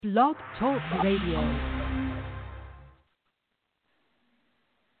Blog Talk Radio.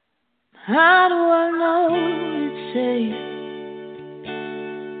 How do I know it's safe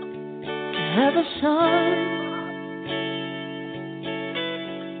to have a son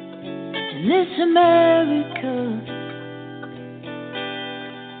in this America?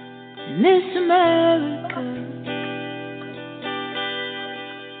 In this America,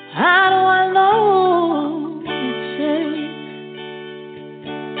 how do I know it's safe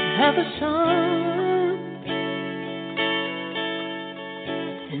to have a son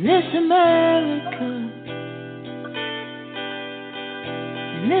in this America?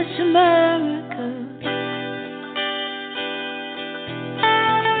 In this America.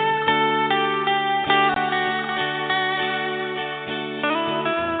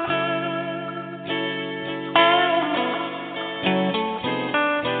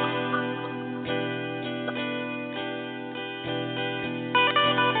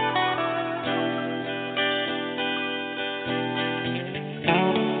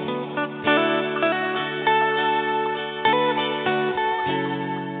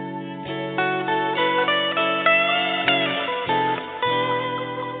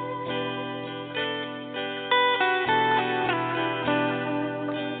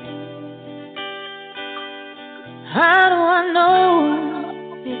 How do I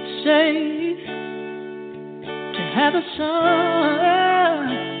know it's safe to have a son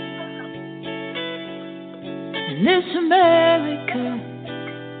in this America?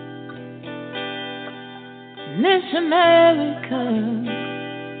 In this America,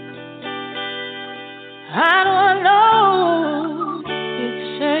 how do I know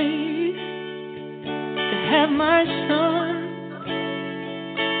it's safe to have my son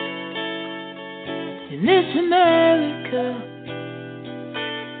in this America?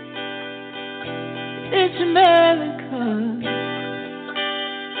 This America,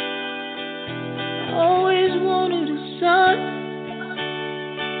 I always wanted a son.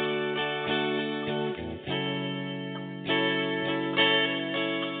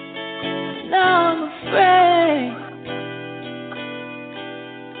 Now I'm afraid.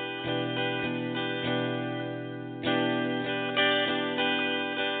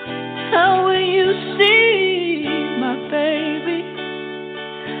 How will you see my baby?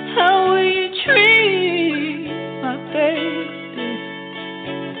 How will you treat my baby?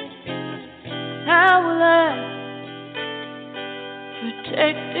 How will I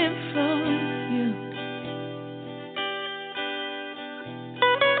protect him from you?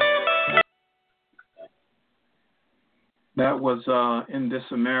 That was In This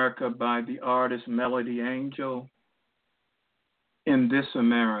America by the artist Melody Angel. In This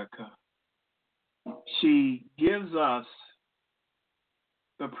America. She gives us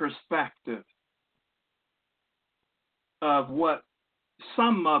the perspective of what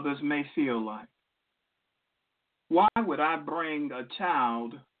some mothers may feel like. Why would I bring a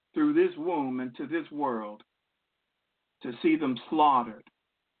child through this womb into this world to see them slaughtered,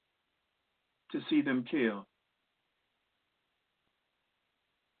 to see them killed?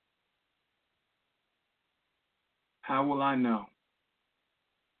 How will I know?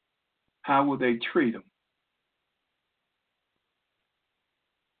 How will they treat them?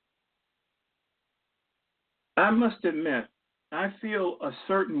 I must admit, I feel a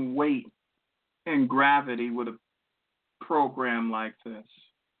certain weight and gravity with a program like this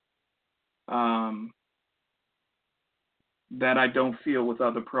that I don't feel with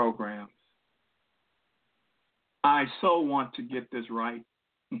other programs. I so want to get this right.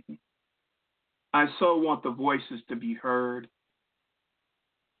 I so want the voices to be heard.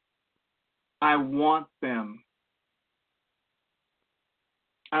 I want them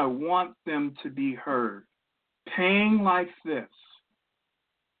to be heard. Pain like this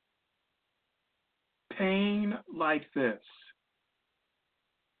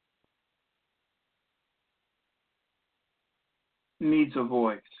needs a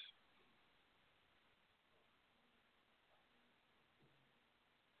voice.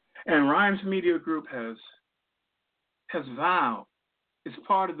 And Rhymes Media Group has vowed, it's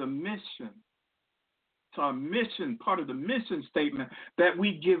part of the mission. It's our mission, part of the mission statement, that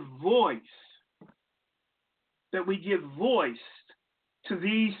we give voice to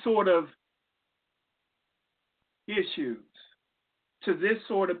these sort of issues, to this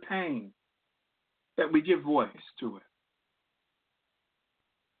sort of pain, that we give voice to it.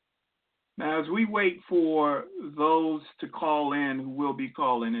 Now, as we wait for those to call in who will be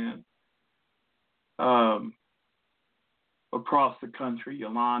calling in across the country,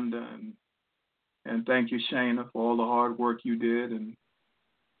 Yolanda, and thank you, Shana, for all the hard work you did, and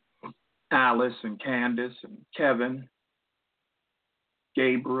Alice and Candace and Kevin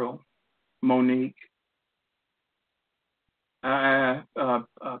Gabriel, Monique, Pastor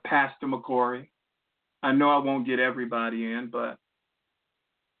McCory. I know I won't get everybody in, but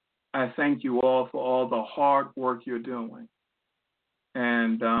I thank you all for all the hard work you're doing.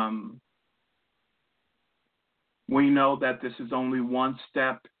 And we know that this is only one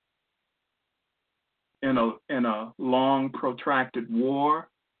step in a long, protracted war,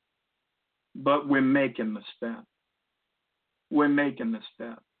 but we're making the step. We're making the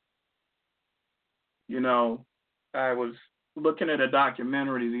step. You know, I was looking at a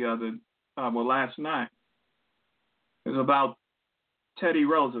documentary last night. It was about Teddy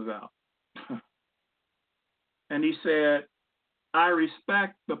Roosevelt. And he said, I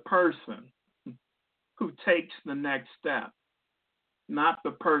respect the person who takes the next step, not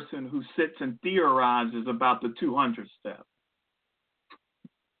the person who sits and theorizes about the 200th step.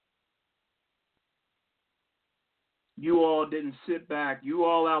 You all didn't sit back. You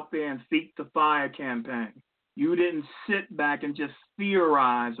all out there in Feet the Fire campaign. You didn't sit back and just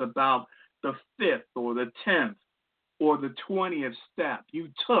theorize about the 5th or the 10th or the 20th step. You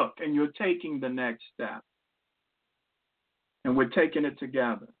took and you're taking the next step. And we're taking it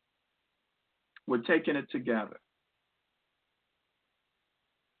together. We're taking it together.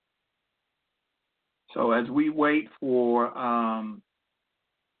 So as we wait for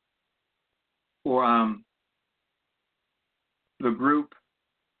the group,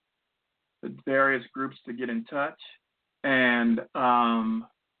 the various groups to get in touch, and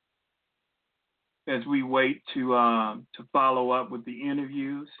as we wait to follow up with the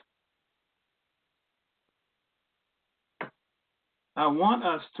interviews, I want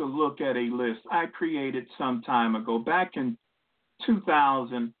us to look at a list I created some time ago, back in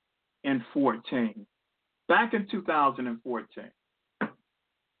 2014. Back in 2014.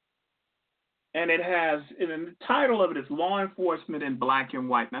 And the title of it is Law Enforcement in Black and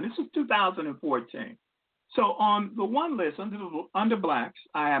White. Now, this is 2014. So on the one list, under blacks,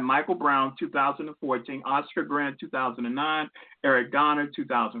 I have Michael Brown, 2014, Oscar Grant, 2009, Eric Garner,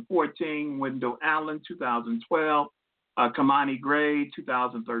 2014, Wendell Allen, 2012, Kamani Gray,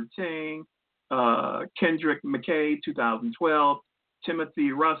 2013, Kendrick McKay, 2012,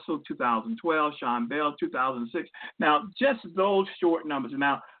 Timothy Russell, 2012, Sean Bell, 2006. Now, just those short numbers.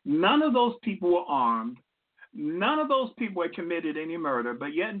 Now, none of those people were armed. None of those people had committed any murder,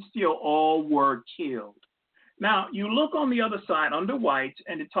 but yet and still all were killed. Now, you look on the other side under whites,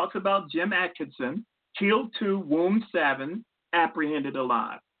 and it talks about Jim Atkinson, killed 2, wounded 7, apprehended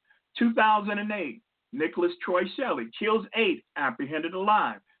alive. 2008, Nicholas Troy Shelley, kills 8, apprehended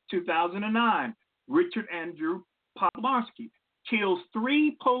alive. 2009, Richard Andrew Poplarski, kills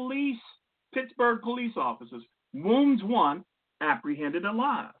 3 Pittsburgh police officers, wounds 1, apprehended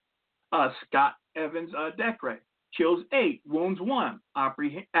alive. Scott Evans Decre, kills 8, wounds 1,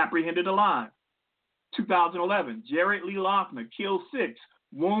 apprehended alive. 2011, Jared Lee Lochner, kills 6,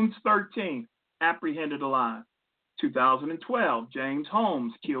 wounds 13, apprehended alive. 2012, James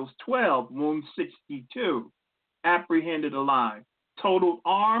Holmes, kills 12, wounds 62, apprehended alive. Total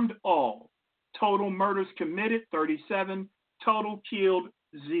armed, all. Total murders committed, 37. Total killed,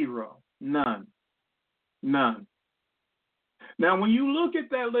 0. None. None. Now, when you look at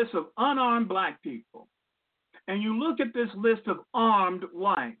that list of unarmed black people, and you look at this list of armed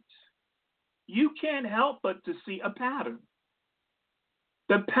whites, you can't help but to see a pattern.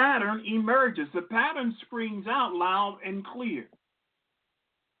 The pattern emerges. The pattern screams out loud and clear.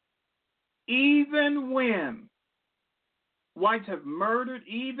 Even when whites have murdered,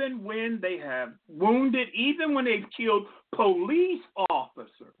 even when they have wounded, even when they've killed police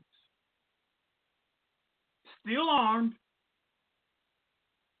officers, still armed,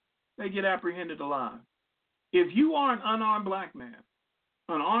 they get apprehended alive. If you are an unarmed black man,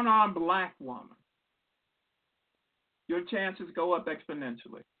 an unarmed black woman, your chances go up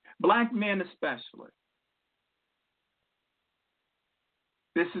exponentially. Black men especially.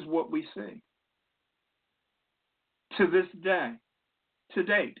 This is what we see. To this day, to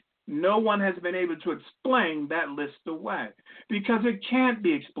date, no one has been able to explain that list away because it can't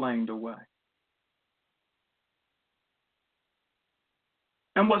be explained away.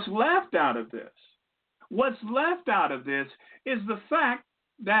 And what's left out of this is the fact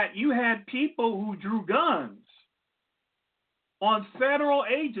that you had people who drew guns on federal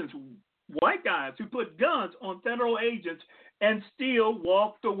agents, white guys who put guns on federal agents and still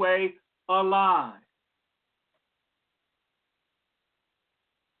walked away alive.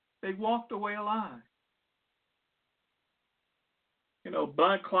 They walked away alive. You know,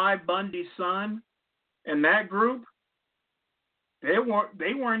 Clive Bundy's son and that group, they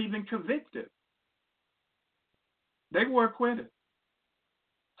weren't even convicted. They were acquitted.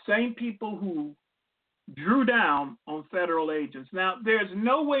 Same people who drew down on federal agents. Now, there is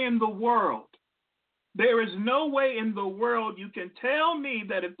no way in the world you can tell me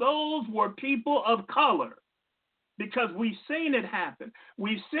that if those were people of color, because we've seen it happen.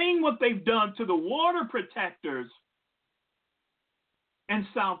 We've seen what they've done to the water protectors in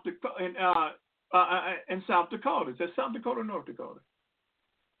South Dakota. In South Dakota. Is that South Dakota or North Dakota?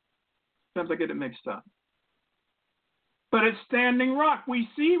 Sometimes I get it mixed up. But at Standing Rock, we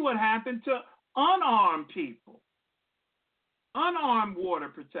see what happened to unarmed people, unarmed water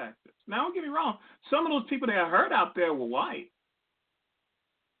protectors. Now, don't get me wrong. Some of those people that got hurt out there were white.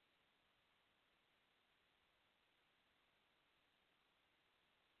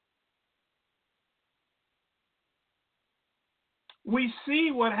 We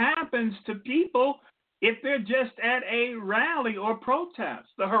see what happens to people if they're just at a rally or protest,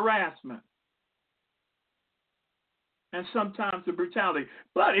 the harassment, and sometimes the brutality.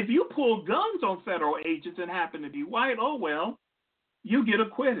 But if you pull guns on federal agents and happen to be white, oh well, you get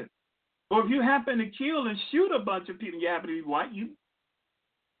acquitted. Or if you happen to kill and shoot a bunch of people and you happen to be white,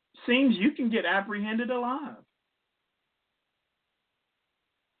 seems you can get apprehended alive.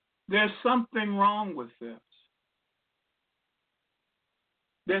 There's something wrong with this.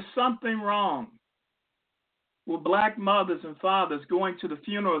 There's something wrong with black mothers and fathers going to the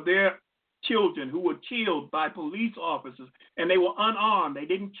funeral of their children who were killed by police officers, and they were unarmed. They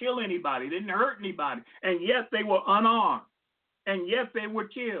didn't kill anybody. They didn't hurt anybody. And yet they were unarmed. And yet they were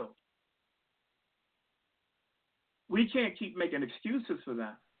killed. We can't keep making excuses for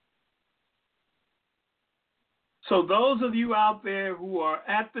that. So those of you out there who are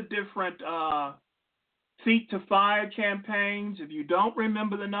at the different Feet to Fire campaigns, if you don't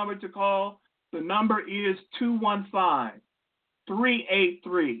remember the number to call, the number is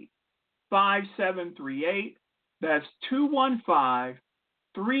 215-383-5738. That's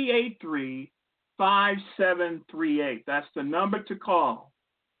 215-383-5738. That's the number to call.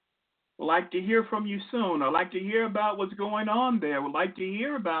 We'd like to hear from you soon. I'd like to hear about what's going on there. We'd like to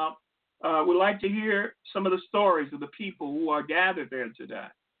hear some of the stories of the people who are gathered there today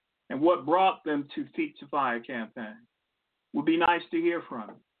and what brought them to Feet to Fire campaign. Would be nice to hear from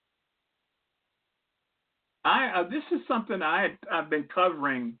them. This is something I've been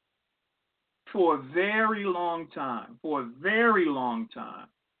covering for a very long time,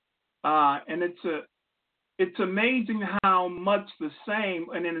 and it's amazing how much the same,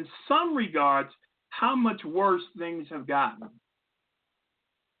 and in some regards, how much worse things have gotten.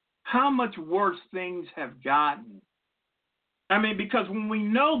 How much worse things have gotten. I mean, because when we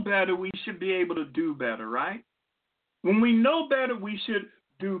know better, we should be able to do better, right? When we know better, we should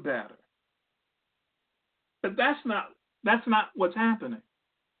do better. But that's not what's happening.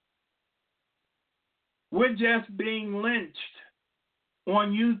 We're just being lynched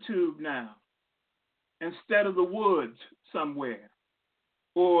on YouTube now instead of the woods somewhere,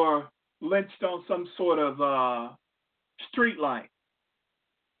 or lynched on some sort of street light.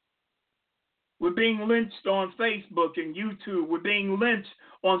 We're being lynched on Facebook and YouTube. We're being lynched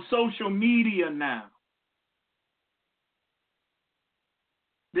on social media now.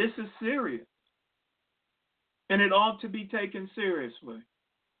 This is serious. And it ought to be taken seriously.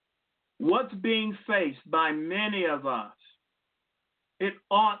 What's being faced by many of us, it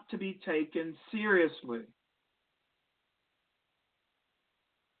ought to be taken seriously.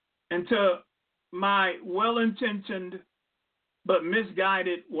 And to my well-intentioned but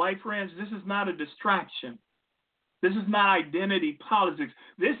misguided white friends, this is not a distraction. This is not identity politics.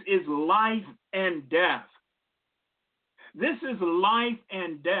 This is life and death. This is life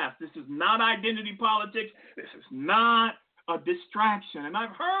and death. This is not identity politics. This is not a distraction. And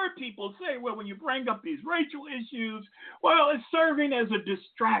I've heard people say, well, when you bring up these racial issues, well, it's serving as a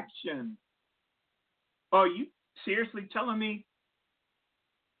distraction. Are you seriously telling me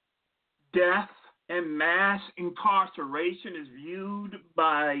death and mass incarceration is viewed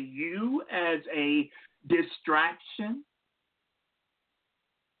by you as a distraction?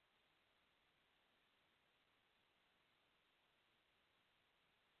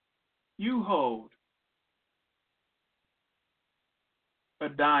 You hold a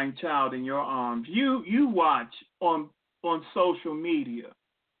dying child in your arms. You watch on social media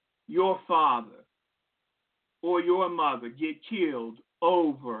your father or your mother get killed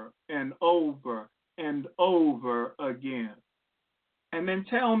over and over and over again. And then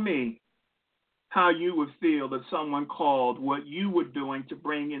tell me how you would feel if someone called what you were doing to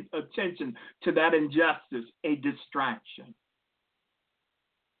bring in attention to that injustice a distraction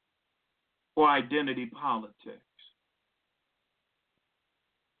or identity politics.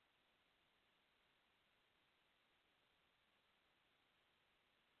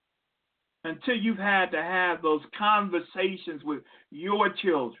 until you've had to have those conversations with your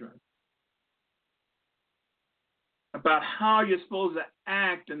children about how you're supposed to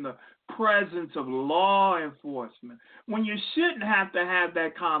act in the presence of law enforcement, when you shouldn't have to have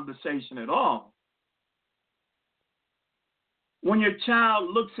that conversation at all. When your child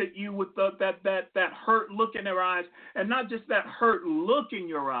looks at you with that hurt look in their eyes, and not just that hurt look in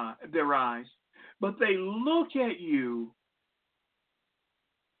their eyes, but they look at you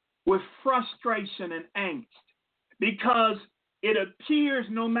with frustration and angst, because it appears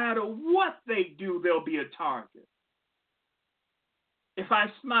no matter what they do, they'll be a target. If I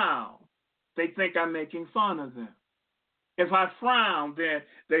smile, they think I'm making fun of them. If I frown, then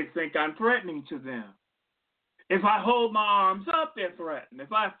they think I'm threatening to them. If I hold my arms up, they're threatened.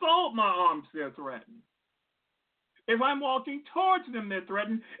 If I fold my arms, they're threatened. If I'm walking towards them, they're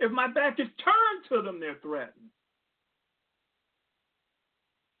threatened. If my back is turned to them, they're threatened.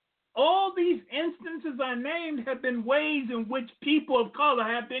 All these instances I named have been ways in which people of color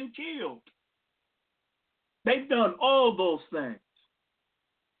have been killed. They've done all those things.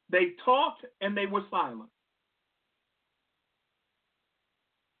 They talked and they were silent.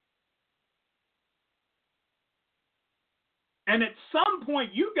 And at some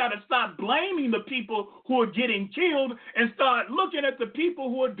point, you got to stop blaming the people who are getting killed and start looking at the people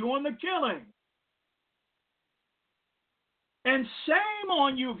who are doing the killing. And shame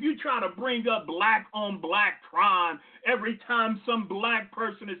on you if you try to bring up black-on-black crime every time some black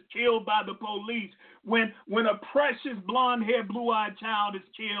person is killed by the police. When a precious blonde-haired, blue-eyed child is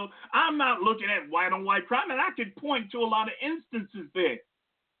killed, I'm not looking at white-on-white crime, and I could point to a lot of instances there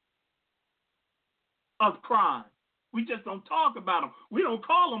of crime. We just don't talk about them. We don't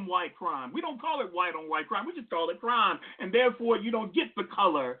call them white crime. We don't call it white-on-white crime. We just call it crime, and therefore you don't get the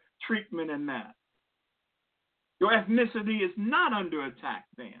color treatment in that. Your ethnicity is not under attack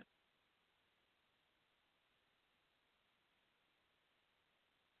then.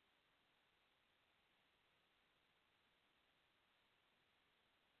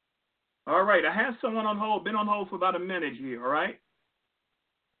 All right, I have someone on hold, been on hold for about a minute here, all right?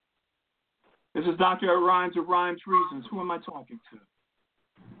 This is Dr. Rhymes of Rhymes Reasons. Who am I talking to?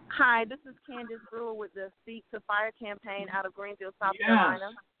 Hi, this is Candace Brewer with the Speak to Fire campaign out of Greenville, South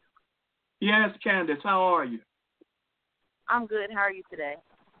Carolina. Yes, Candace, how are you? I'm good. How are you today?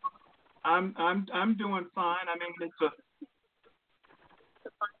 I'm doing fine. I mean, it's a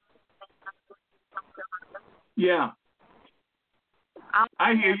yeah.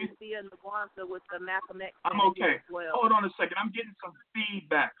 I hear you. With the Malcolm X I'm okay. Well. Hold on a second. I'm getting some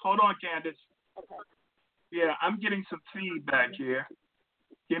feedback. Hold on, Candace. Okay. Yeah, I'm getting some feedback here.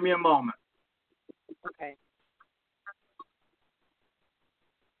 Give me a moment. Okay.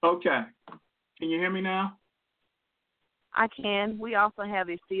 Okay. Can you hear me now? I can. We also have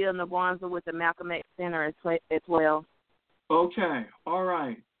a field in Nabwanza with the Malcolm X Center as well. Okay. All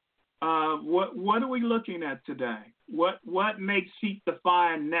right. What are we looking at today? What makes Feet the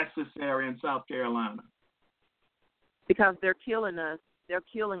Fire necessary in South Carolina? Because they're killing us. They're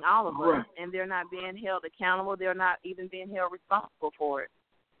killing all of right. us, and they're not being held accountable. They're not even being held responsible for it.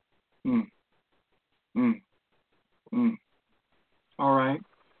 All right.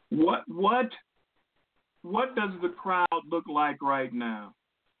 What does the crowd look like right now?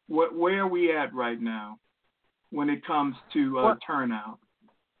 Where are we at right now when it comes to turnout?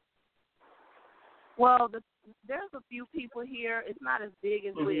 Well, there's a few people here. It's not as big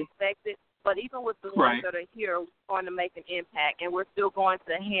as we expected, but even with the ones that are here, we're going to make an impact, and we're still going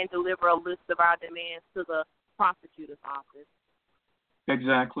to hand deliver a list of our demands to the prosecutor's office.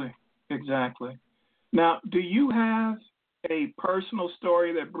 Exactly. Now, do you have a personal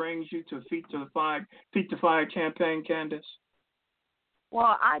story that brings you to Feet to Fire campaign, Candace?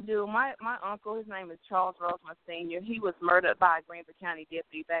 Well, I do. My uncle, his name is Charles Roseman Sr., he was murdered by a Greenville County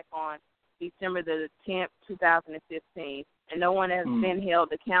deputy back on December the 10th, 2015, and no one has been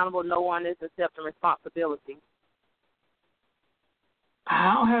held accountable. No one is accepting responsibility.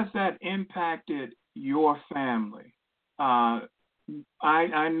 How has that impacted your family? I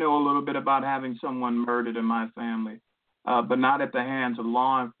know a little bit about having someone murdered in my family, but not at the hands of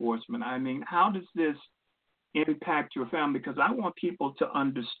law enforcement. I mean, how does this impact your family? Because I want people to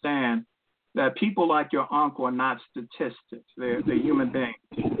understand that people like your uncle are not statistics. They're human beings.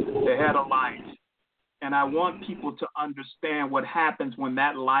 They had a life. And I want people to understand what happens when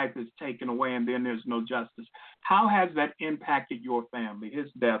that life is taken away and then there's no justice. How has that impacted your family, his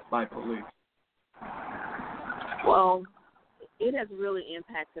death by police? Well, it has really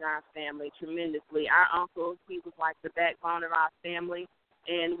impacted our family tremendously. Our uncle, he was like the backbone of our family,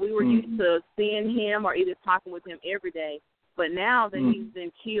 and we were used to seeing him or either talking with him every day. But now that he's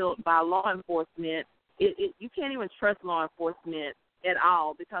been killed by law enforcement, you can't even trust law enforcement at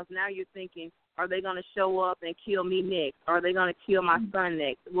all, because now you're thinking, are they going to show up and kill me next? Are they going to kill my son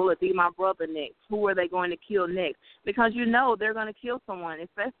next? Will it be my brother next? Who are they going to kill next? Because you know they're going to kill someone,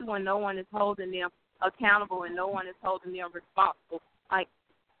 especially when no one is holding them accountable and no one is holding them responsible. Like,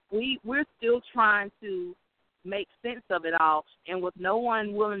 we're still trying to make sense of it all, and with no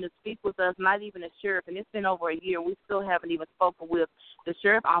one willing to speak with us, not even a sheriff, and it's been over a year, we still haven't even spoken with the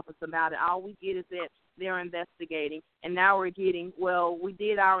sheriff office about it. All we get is that they're investigating, and now we're getting, well, we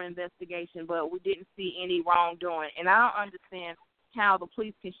did our investigation, but we didn't see any wrongdoing. And I don't understand how the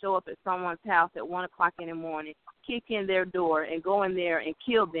police can show up at someone's house at 1 o'clock in the morning, kick in their door, and go in there and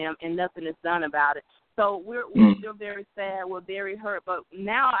kill them, and nothing is done about it. So we're still very sad. We're very hurt. But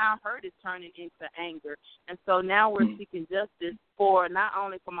now our hurt is turning into anger. And so now we're seeking justice for not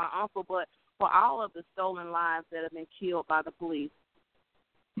only for my uncle, but for all of the stolen lives that have been killed by the police.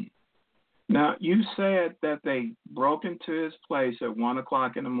 Now, you said that they broke into his place at 1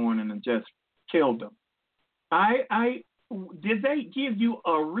 o'clock in the morning and just killed him. Did they give you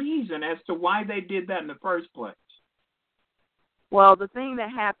a reason as to why they did that in the first place? Well, the thing that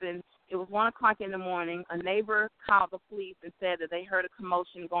happened, it was 1 o'clock in the morning. A neighbor called the police and said that they heard a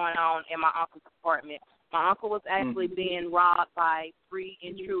commotion going on in my uncle's apartment. My uncle was actually being robbed by 3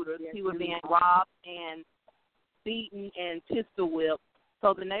 intruders. He was being robbed and beaten and pistol whipped.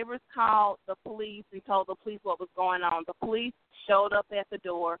 So the neighbors called the police and told the police what was going on. The police showed up at the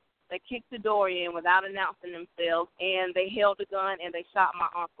door. They kicked the door in without announcing themselves, and they held a gun and they shot my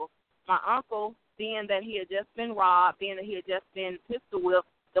uncle. My uncle, being that he had just been robbed, being that he had just been pistol whipped,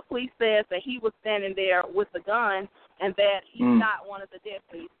 the police says that he was standing there with the gun and that he shot one of the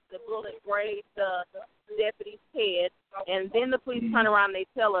deputies. The bullet grazed the deputy's head, and then the police turn around and they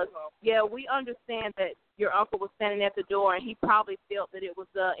tell us, yeah, we understand that your uncle was standing at the door and he probably felt that it was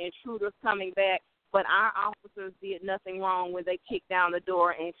the intruders coming back, but our officers did nothing wrong when they kicked down the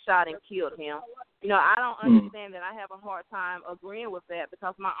door and shot and killed him. You know, I don't understand that. I have a hard time agreeing with that,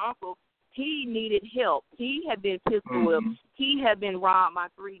 because my uncle, he needed help. He had been pistol whipped. He had been robbed by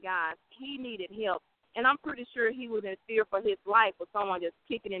 3 guys. He needed help. And I'm pretty sure he was in fear for his life with someone just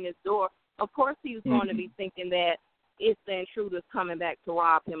kicking in his door. Of course he was going to be thinking that it's the intruders coming back to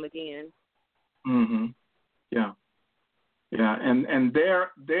rob him again. Yeah. Yeah, and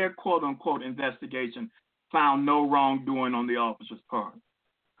their quote-unquote investigation found no wrongdoing on the officer's part.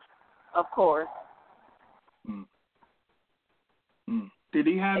 Of course. Did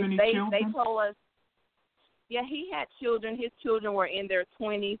he have any children? They told us, yeah, he had children. His children were in their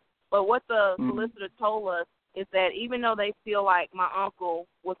 20s. But what the solicitor told us is that even though they feel like my uncle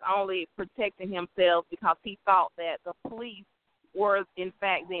was only protecting himself because he thought that the police were, in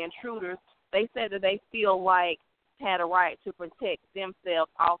fact, the intruders, they said that they feel like had a right to protect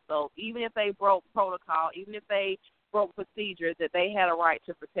themselves also, even if they broke protocol, even if they broke procedures, that they had a right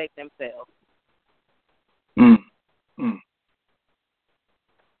to protect themselves.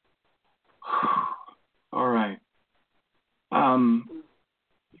 All right.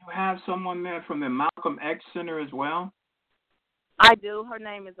 You have someone there from the Malcolm X Center as well? I do. Her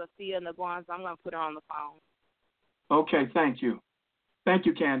name is Afia Nagwan, so I'm going to put her on the phone. Okay, thank you. Thank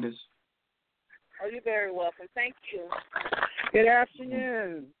you, Candace. Oh, you're very welcome. Thank you. Good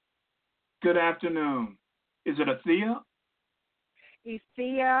afternoon. Good afternoon. Is it Afia?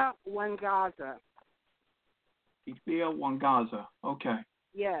 Afia Wangaza. Afia Wangaza. Okay.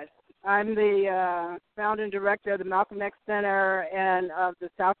 Yes. I'm the founder and director of the Malcolm X Center and of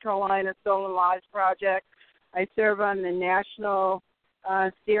the South Carolina Stolen Lives Project. I serve on the National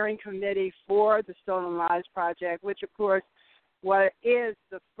Steering Committee for the Stolen Lives Project, which, of course, what is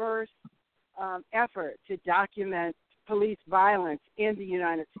the first effort to document police violence in the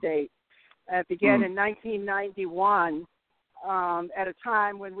United States. It began in 1991 at a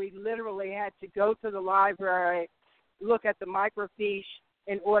time when we literally had to go to the library, look at the microfiche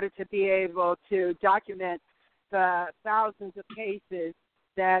in order to be able to document the thousands of cases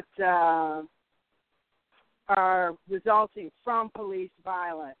that are resulting from police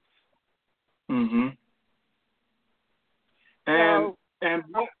violence. And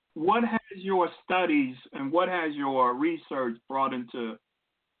what has your studies and what has your research brought into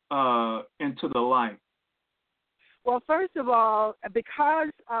the light? Well, first of all,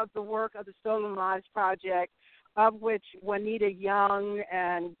 because of the work of the Stolen Lives Project, of which Juanita Young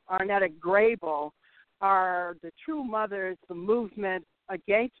and Arnetta Grable are the true mothers of the movement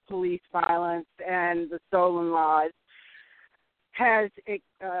against police violence and the stolen lives, has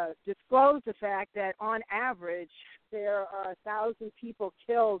disclosed the fact that on average there are 1,000 people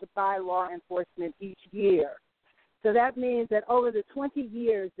killed by law enforcement each year. So that means that over the 20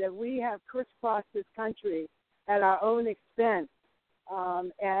 years that we have crisscrossed this country at our own expense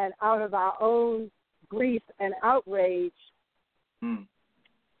and out of our own grief and outrage,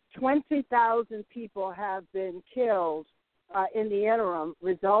 20,000 people have been killed in the interim,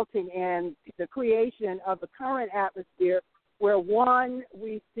 resulting in the creation of a current atmosphere where, one,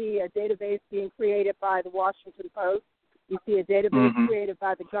 we see a database being created by the Washington Post, we see a database created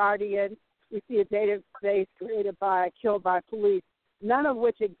by the Guardian, we see a database created by Killed by Police, none of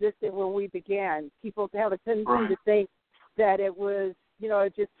which existed when we began. People have a tendency to think that it was,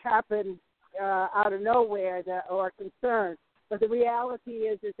 it just happened out of nowhere or concern. But the reality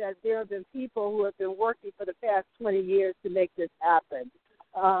is that there have been people who have been working for the past 20 years to make this happen.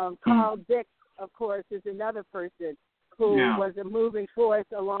 Carl Dix, of course, is another person who was a moving force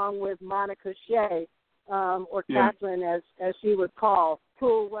along with Monica Shea, or Catherine as she was called,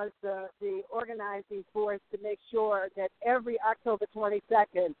 who was the organizing force to make sure that every October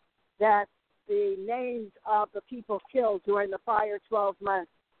 22nd that the names of the people killed during the prior 12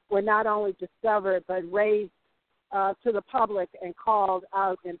 months were not only discovered but raised to the public and called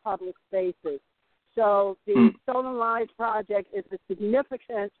out in public spaces. So the Stolen Lives Project is a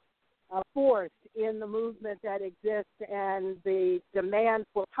significant force in the movement that exists and the demand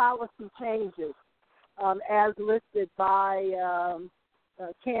for policy changes as listed by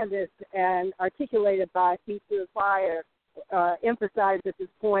Candace and articulated by Feet to the Fire, emphasized at this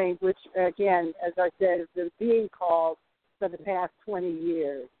point, which, again, as I said, has been being called for the past 20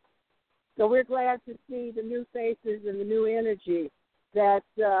 years. So we're glad to see the new faces and the new energy that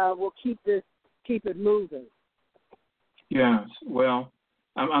will keep it moving. Yes. Well,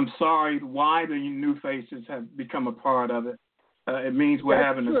 I'm sorry why the new faces have become a part of it. It means we're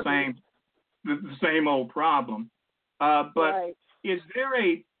having the same old problem. But is there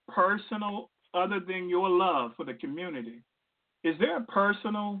a personal, other than your love for the community, is there a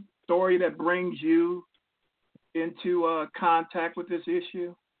personal story that brings you into contact with this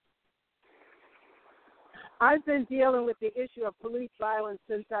issue? I've been dealing with the issue of police violence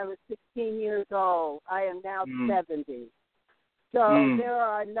since I was 16 years old. I am now 70. So there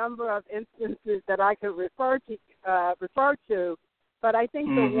are a number of instances that I could refer to, but I think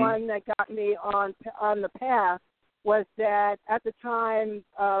the one that got me on the path was that at the time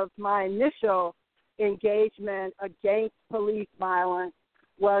of my initial engagement against police violence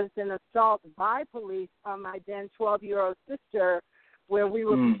was an assault by police on my then 12-year-old sister, where we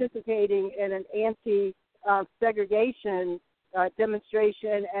were participating in an anti-segregation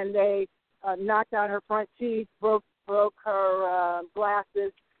demonstration, and they knocked out her front teeth, broke her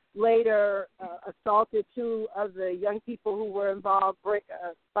glasses, later assaulted two of the young people who were involved,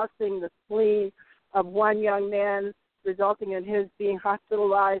 busting the spleen of one young man, resulting in his being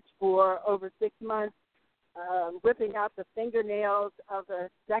hospitalized for over 6 months, ripping out the fingernails of a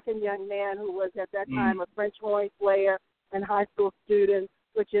second young man who was at that time a French horn player and high school student,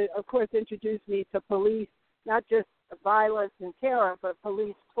 which, of course, introduced me to police, not just violence and terror, but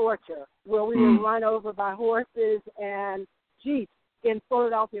police torture, where we were run over by horses and jeeps in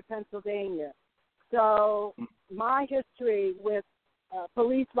Philadelphia, Pennsylvania. So my history with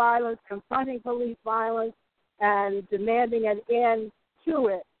police violence, confronting police violence, and demanding an end to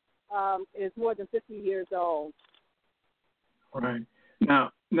it is more than 50 years old. Right.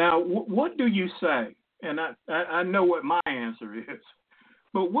 Now, what do you say? And I know what my answer is,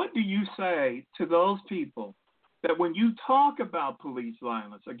 but what do you say to those people that when you talk about police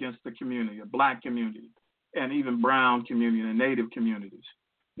violence against the community, a black community, and even brown community and native communities,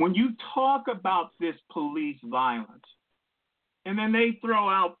 when you talk about this police violence, and then they throw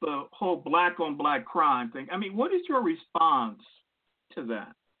out the whole black-on-black crime thing, I mean, what is your response to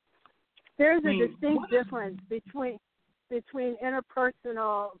that? There's a distinct difference between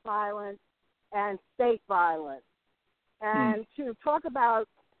interpersonal violence and state violence. And to talk about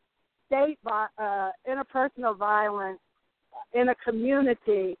interpersonal violence in a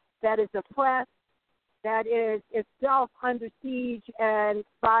community that is oppressed, that is itself under siege and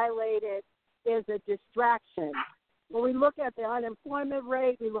violated, is a distraction. When we look at the unemployment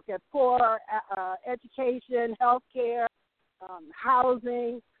rate, we look at poor education, health care,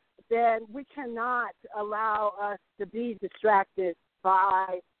 housing, then we cannot allow us to be distracted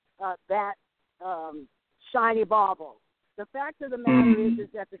by that shiny bauble. The fact of the matter is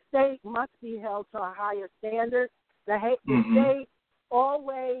that the state must be held to a higher standard. The state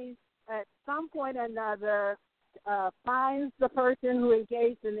always, at some point or another, finds the person who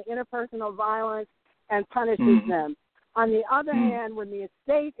engaged in the interpersonal violence and punishes them. On the other hand, when the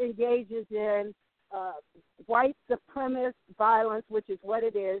state engages in white supremacist violence, which is what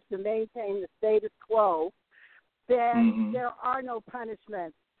it is, to maintain the status quo, then there are no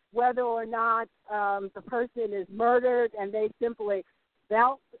punishments, whether or not the person is murdered and they simply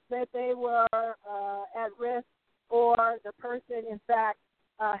felt that they were at risk, or the person, in fact,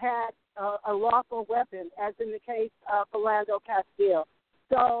 had a lawful weapon, as in the case of Philando Castile.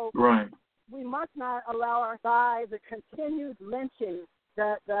 So we must not allow our by the continued lynching,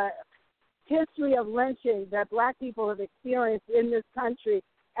 the history of lynching that black people have experienced in this country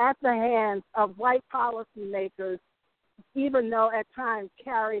at the hands of white policymakers, even though at times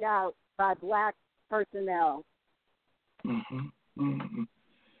carried out by black personnel.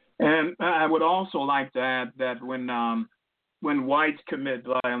 And I would also like to add that when whites commit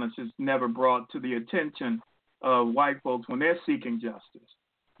violence, it's never brought to the attention of white folks when they're seeking justice.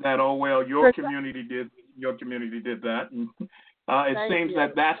 That, oh, well, your community did that. And it seems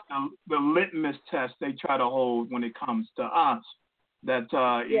that that's the litmus test they try to hold when it comes to us. That,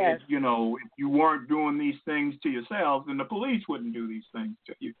 if you weren't doing these things to yourselves, then the police wouldn't do these things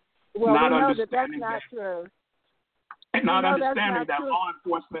to you. Well, we know that that's not true. And not understanding that law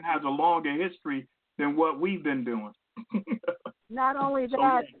enforcement has a longer history than what we've been doing. Not only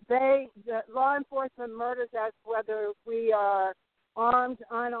that, the law enforcement murders us whether we are armed,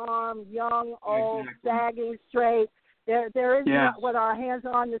 unarmed, young, old, sagging, straight. There is not whether our hands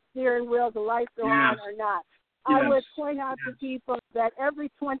are on the steering wheel, the lights are on or not. I would point out to people that every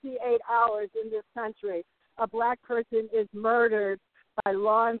 28 hours in this country, a black person is murdered by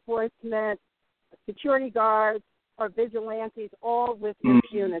law enforcement, security guards, or vigilantes, all with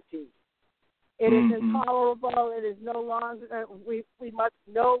impunity. It is intolerable. It is no longer. We must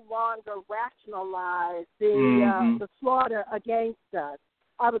no longer rationalize the slaughter against us.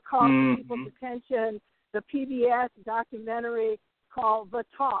 I would call to people's attention the PBS documentary called The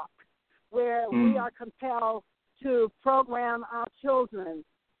Talk, where we are compelled to program our children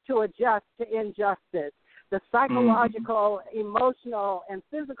to adjust to injustice. The psychological, emotional, and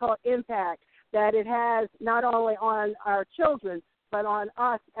physical impact that it has not only on our children, but on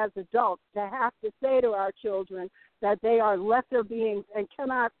us as adults, to have to say to our children that they are lesser beings and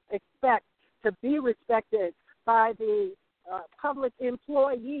cannot expect to be respected by the public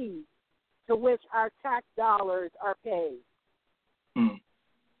employees to which our tax dollars are paid.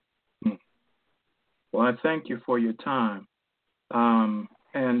 Well, I thank you for your time.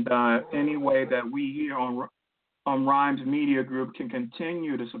 And any way that we here on Rhymes Media Group can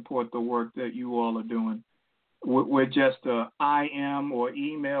continue to support the work that you all are doing, we're just a IM or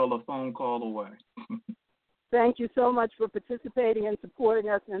email or phone call away. Thank you so much for participating and supporting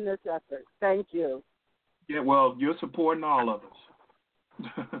us in this effort. Thank you. Yeah, well, you're supporting all of us.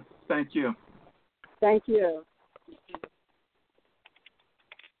 Thank you. Thank you.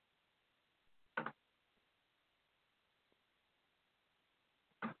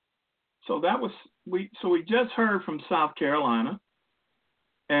 So we just heard from South Carolina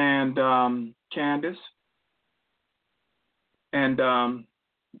and Candace and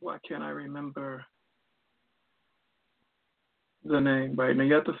why can't I remember the name right now?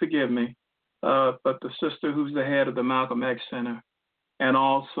 You have to forgive me. But the sister who's the head of the Malcolm X Center and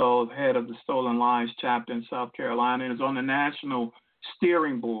also the head of the Stolen Lives chapter in South Carolina and is on the national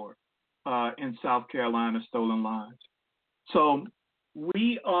steering board in South Carolina, Stolen Lives. So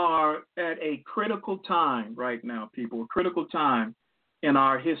we are at a critical time right now, people, a critical time in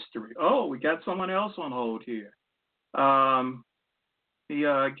our history. Oh, we got someone else on hold here.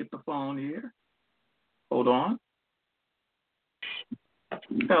 Get the phone here. Hold on.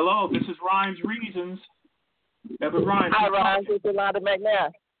 Hello, this is Rhymes Reasons. Rhymes. Hi, Rhymes. It's Yolanda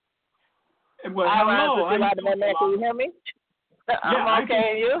McNair. Well, hi, hello. Rhymes. It's Yolanda McNair. Can you hear me? I'm okay,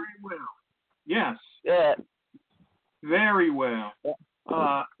 and you? Very well. Yes. Good. Very well.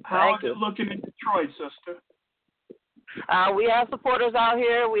 How is it looking in Detroit, sister? We have supporters out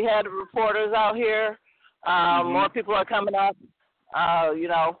here. We had reporters out here. More people are coming up.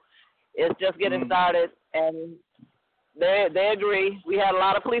 It's just getting started, and they agree. We had a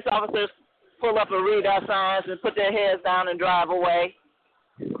lot of police officers pull up and read our signs and put their heads down and drive away.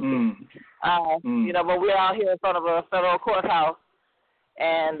 But we're out here in front of a federal courthouse,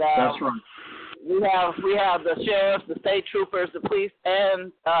 and that's right. We have the sheriffs, the state troopers, the police,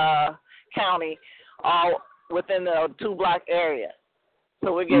 and county all within the 2-block area.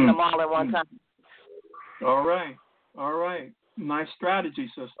 So we're getting them all at one time. All right. Nice strategy,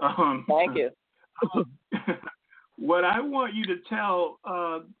 sister. Thank you. What I want you to tell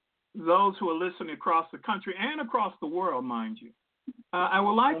those who are listening across the country and across the world, mind you, I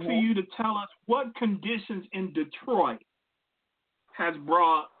would like for you to tell us what conditions in Detroit has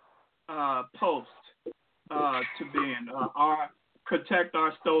brought P.O.S.T. To being, protect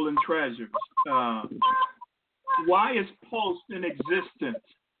our stolen treasures. why is P.O.S.T in existence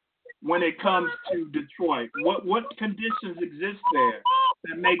when it comes to Detroit? What conditions exist there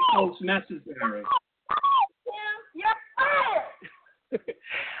that make P.O.S.T necessary?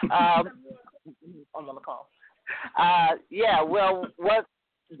 I'm on the call. Well, what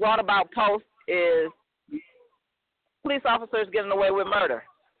brought about P.O.S.T is police officers getting away with murder.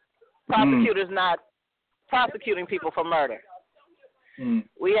 Prosecutors not prosecuting people for murder.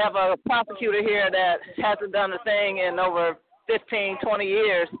 We have a prosecutor here that hasn't done a thing in over 15, 20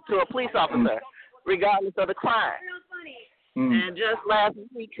 years to a police officer, regardless of the crime. And just last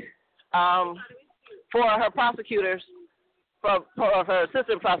week, for her prosecutors, for her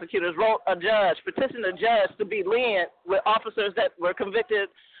assistant prosecutors, wrote a judge, petitioned a judge to be lenient with officers that were convicted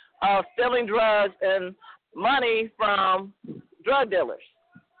of stealing drugs and money from drug dealers.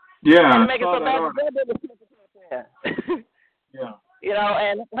 Yeah, and make it so bad. Yeah. You know,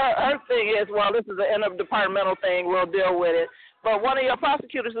 and her thing is, well, this is an interdepartmental thing. We'll deal with it. But one of your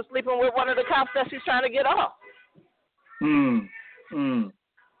prosecutors is sleeping with one of the cops that she's trying to get off. So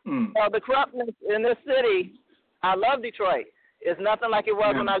the corruptness in this city, I love Detroit. It's nothing like it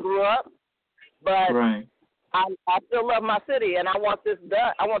was when I grew up. But I still love my city, and I want this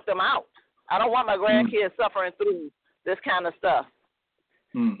done. I want them out. I don't want my grandkids suffering through this kind of stuff.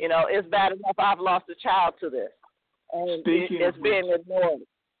 You know, it's bad enough I've lost a child to this. And it's being ignored.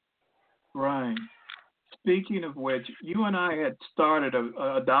 Right. Speaking of which, you and I had started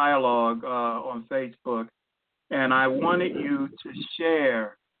a dialogue on Facebook, and I wanted you to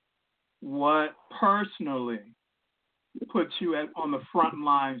share what personally puts you on the front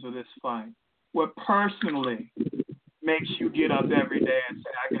lines of this fight. What personally makes you get up every day and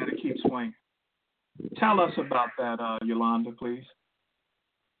say, I got to keep swinging. Tell us about that, Yolanda, please.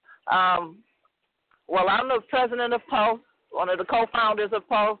 Well, I'm the president of P.O.S.T, one of the co-founders of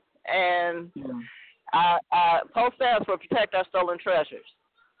P.O.S.T, and P.O.S.T stands for Protect Our Stolen Treasures.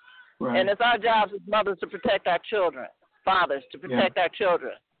 And it's our job as mothers to protect our children, fathers to protect our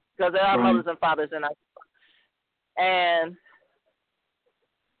children, because there are mothers and fathers in our And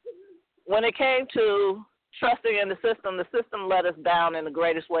when it came to trusting in the system let us down in the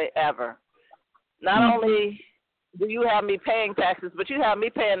greatest way ever. Not only do you have me paying taxes, but you have me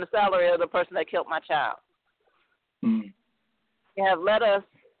paying the salary of the person that killed my child. You have led us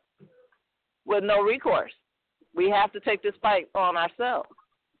with no recourse. We have to take this fight on ourselves.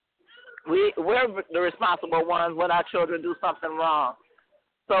 We're the responsible ones when our children do something wrong.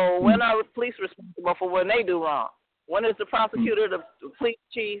 So when are police responsible for when they do wrong? When is the prosecutor, the police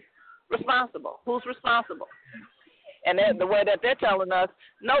chief responsible? Who's responsible? And the way that they're telling us,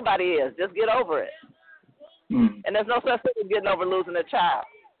 nobody is. Just get over it. And there's no such thing as getting over losing a child.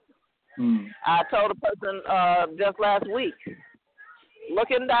 I told a person just last week,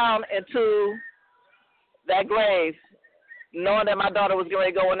 looking down into that grave, knowing that my daughter was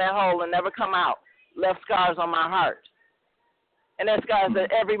going to go in that hole and never come out, left scars on my heart. And there's scars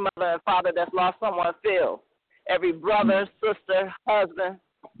that every mother and father that's lost someone feels. Every brother, sister, husband,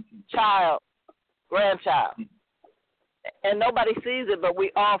 child, grandchild. And nobody sees it, but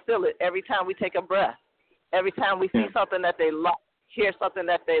we all feel it every time we take a breath. Every time we see something that they love, hear something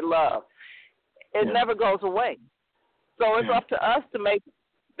that they love. It never goes away. So it's up to us to make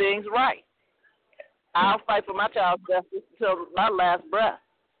things right. I'll fight for my child's justice until my last breath.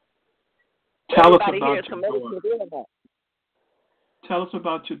 Tell us Everybody about here is committed to doing that. Tell us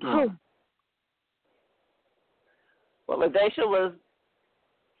about your daughter. Well, Adacia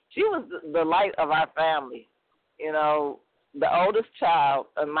she was the light of our family. You know, the oldest child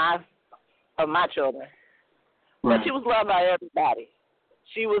of my children. But she was loved by everybody.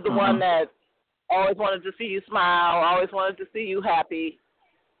 She was the one that always wanted to see you smile, always wanted to see you happy,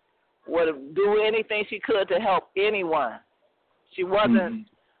 would do anything she could to help anyone. She wasn't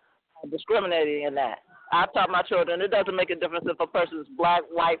discriminating in that. I taught my children it doesn't make a difference if a person's black,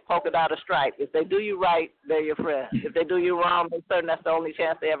 white, polka dot, or stripe. If they do you right, they're your friend. If they do you wrong, they're certain that's the only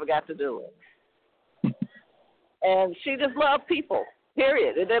chance they ever got to do it. And she just loved people,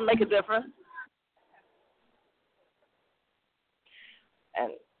 period. It didn't make a difference.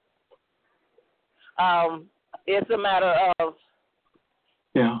 And it's a matter of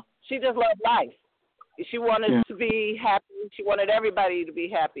she just loved life. She wanted to be happy. She wanted everybody to be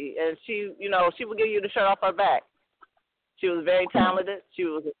happy. And she would give you the shirt off her back. She was very talented.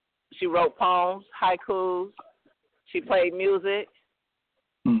 She wrote poems, haikus. She played music.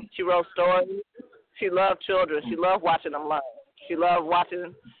 She wrote stories. She loved children. She loved watching them learn. She loved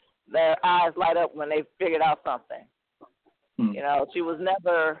watching their eyes light up when they figured out something. You know, she was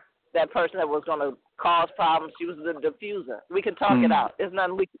never that person that was going to cause problems. She was the diffuser. We can talk it out. There's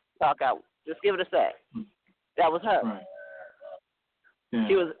nothing we can talk out. Just give it a sec. That was her. Right. Yeah.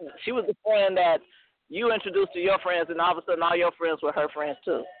 She was the friend that you introduced to your friends, and all of a sudden all your friends were her friends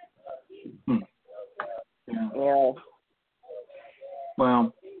too. Hmm. Yeah. Yeah.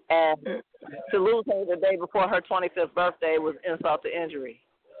 Well. And to lose her the day before her 25th birthday was insult to injury.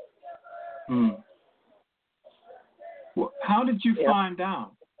 Hmm. Well, how did you find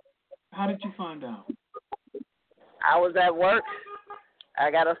out? How did you find out? I was at work. I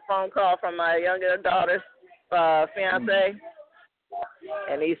got a phone call from my younger daughter's fiance,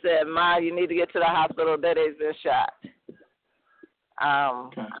 and he said, "Ma, you need to get to the hospital. Daddy's been shot."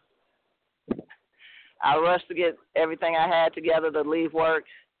 Okay. I rushed to get everything I had together to leave work,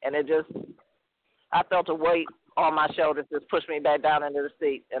 and I felt a weight on my shoulders just pushed me back down into the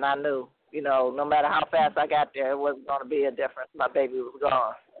seat, and I knew, no matter how fast I got there, it wasn't going to be a difference. My baby was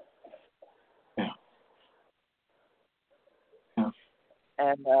gone. Yeah. Yeah.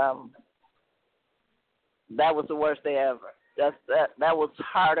 And that was the worst day ever. That was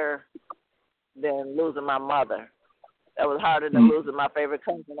harder than losing my mother. That was harder than losing my favorite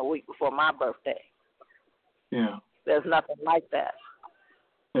cousin a week before my birthday. Yeah. There's nothing like that.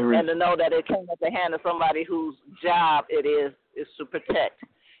 There is. And to know that it came at the hand of somebody whose job it is to protect,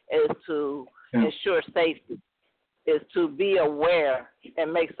 is to ensure safety, is to be aware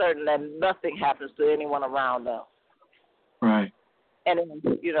and make certain that nothing happens to anyone around them. Right. And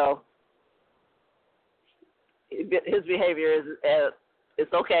his behavior is,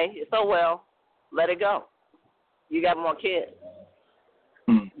 it's okay, it's oh well, let it go. You got more kids.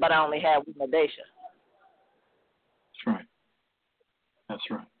 But I only have one Daisha. That's right. That's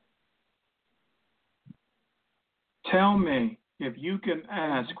right. Tell me, if you can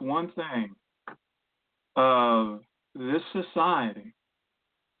ask one thing of this society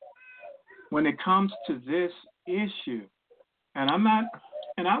when it comes to this issue, and I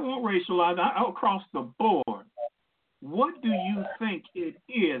won't racialize, across the board, what do you think it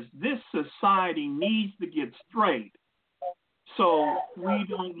is this society needs to get straight so we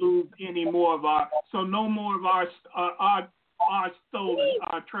don't lose any more of no more of our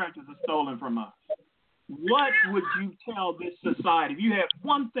treasures are stolen from us? What would you tell this society? If you had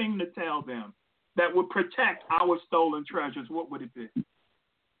one thing to tell them that would protect our stolen treasures, what would it be?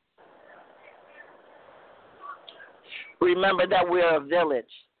 Remember that we're a village.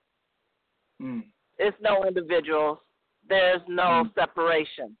 It's no individuals. There's no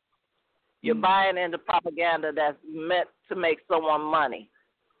separation. You're buying into propaganda that's meant to make someone money.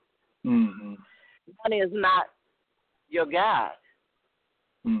 Money is not your God.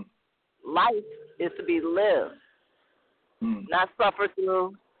 Life is to be lived, not suffer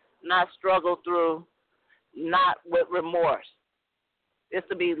through, not struggle through, not with remorse. It's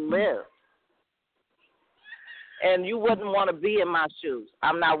to be lived. And you wouldn't want to be in my shoes.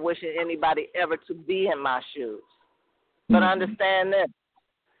 I'm not wishing anybody ever to be in my shoes. But understand this.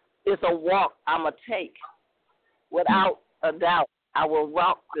 It's a walk I'm going to take. Without a doubt, I will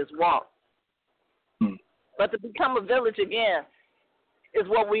walk this walk. But to become a village again is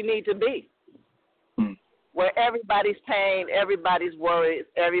what we need to be. Where everybody's pain, everybody's worries,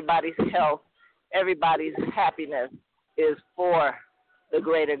 everybody's health, everybody's happiness is for the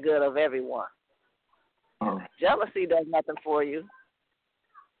greater good of everyone. All right. Jealousy does nothing for you.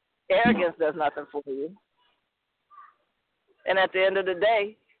 Arrogance does nothing for you. And at the end of the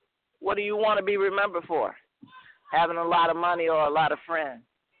day, what do you want to be remembered for? Having a lot of money or a lot of friends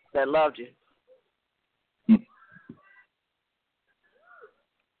that loved you?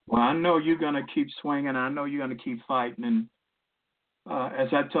 Well, I know you're going to keep swinging. I know you're going to keep fighting. And as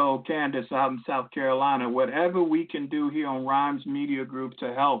I told Candace out in South Carolina, whatever we can do here on Rhymes Media Group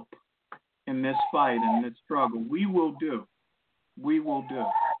to help in this fight and this struggle, we will do. We will do.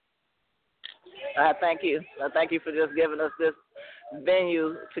 Thank you. Thank you for just giving us this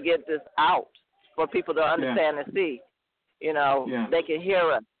venue to get this out for people to understand and see. They can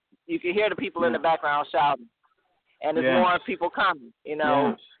hear us. You can hear the people in the background shouting. And there's more people coming,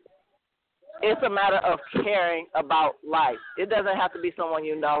 It's a matter of caring about life. It doesn't have to be someone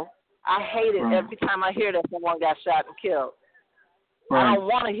you know. I hate it every time I hear that someone got shot and killed. I don't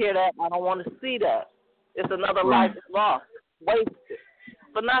want to hear that. I don't want to see that. It's another life lost, wasted,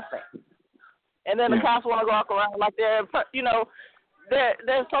 for nothing. And then the cops want to walk around like there's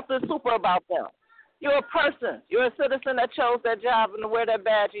something super about them. You're a person. You're a citizen that chose that job and to wear that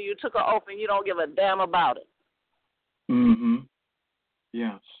badge, and you took an oath and you don't give a damn about it.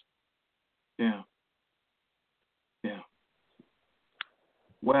 Yes. Yeah. Yeah.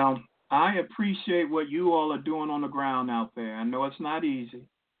 Well, I appreciate what you all are doing on the ground out there. I know it's not easy.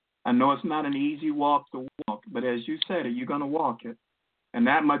 I know it's not an easy walk to walk, but as you said it, you're going to walk it. And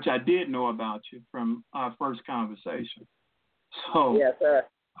that much I did know about you from our first conversation. So, yes, sir.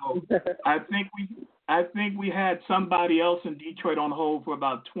 I think we had somebody else in Detroit on hold for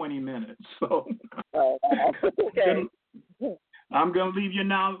about 20 minutes. So, Okay. I'm going to leave you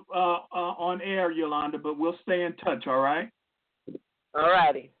now on air, Yolanda, but we'll stay in touch, all right? All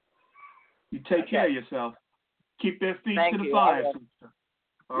righty. You take care of yourself. Keep their feet Thank to the you. fire, sister.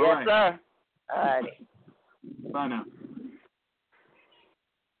 All yes, right. sir. All righty. Bye now.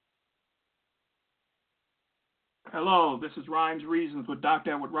 Hello, this is Rhymes Reasons with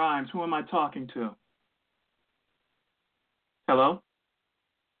Dr. Edward Rhymes. Who am I talking to? Hello?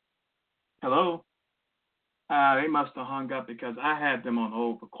 Hello? They must have hung up because I had them on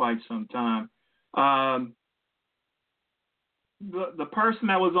hold for quite some time. The person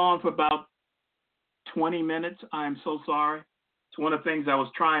that was on for about 20 minutes, I'm so sorry. It's one of the things I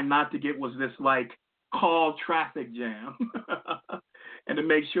was trying not to get was this, like, call traffic jam. And to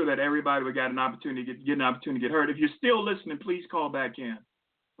make sure that everybody would get an opportunity to get heard. If you're still listening, please call back in.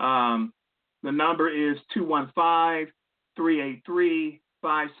 The number is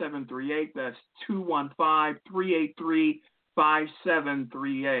 215-383-5738. That's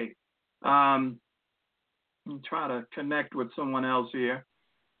 215-383-5738. Let me try to connect with someone else here.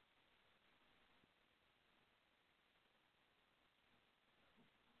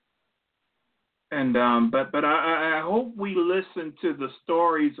 And but I hope we listen to the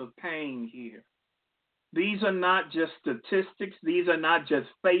stories of pain here. These are not just statistics. These are not just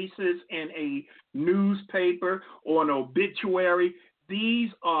faces in a newspaper or an obituary.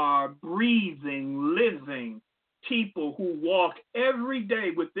 These are breathing, living people who walk every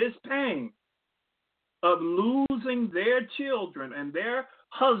day with this pain of losing their children and their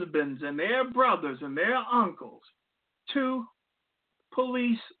husbands and their brothers and their uncles to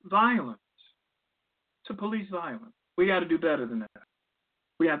police violence. To police violence. We got to do better than that.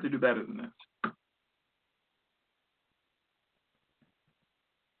 We have to do better than that.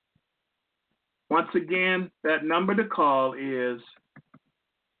 Once again, that number to call is,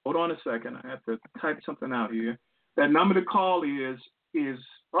 hold on a second, I have to type something out here. That number to call is,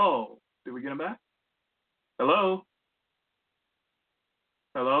 oh, did we get him back? Hello?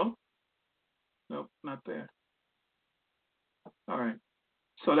 Hello? Nope, not there. All right.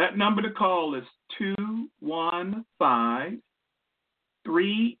 So that number to call is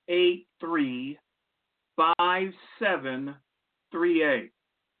 215-383-5738.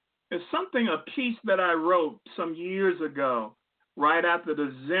 There's a piece that I wrote some years ago, right after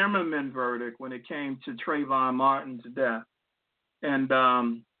the Zimmerman verdict when it came to Trayvon Martin's death. And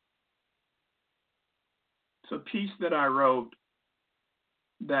it's a piece that I wrote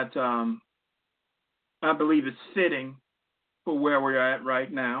that I believe is fitting for where we're at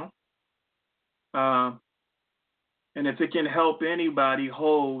right now. And if it can help anybody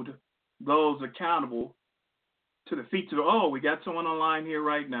hold those accountable to the feet we got someone online here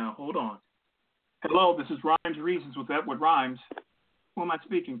right now. Hold on. Hello, this is Rhymes Reasons with Edward Rhymes. Who am I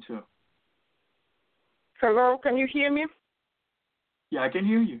speaking to? Hello, can you hear me? Yeah, I can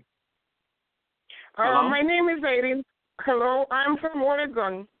hear you. Hello? My name is Irene. Hello, I'm from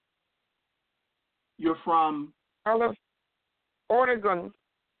Oregon. You're from? Oregon.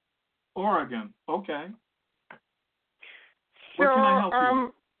 Oregon, okay. So, what can I help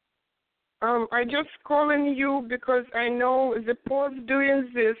you? I just calling you because I know the P.O.S.T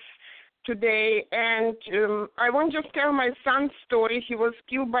doing this today, and I want to just tell my son's story. He was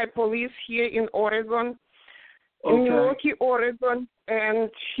killed by police here in Oregon, in Milwaukee, Oregon,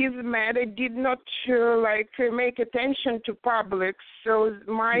 and he's mad. I did not make attention to public, so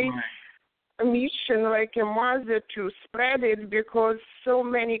my mission, like a mother, to spread it because so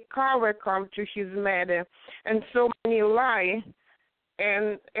many cover come to his matter and so many lie.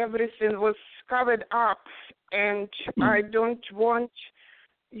 And everything was covered up, and I don't want,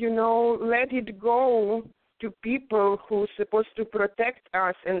 let it go to people who are supposed to protect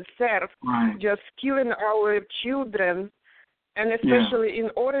us and serve, just killing our children. And especially in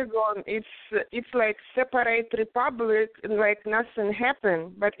Oregon, it's like separate republic, and like nothing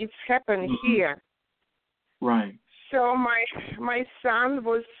happened, but it's happened here. Right. So my son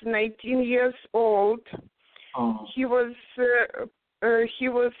was 19 years old. Oh. He was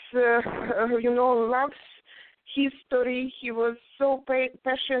loves history. He was so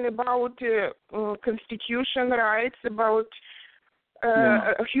passionate about constitution rights, about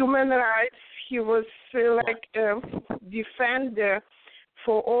human rights. He was like a defender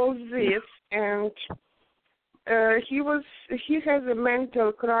for all this, and he has a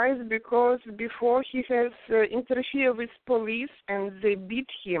mental crisis because before he has interfered with police and they beat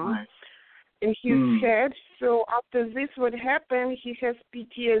him. in his head. So after this, what happened, he has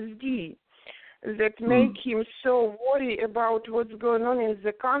PTSD that make him so worried about what's going on in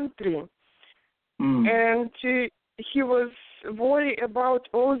the country. And he was worried about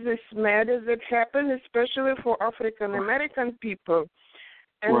all this matters that happen, especially for African American people.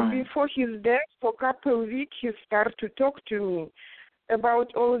 And before his death, for a couple of weeks, he started to talk to me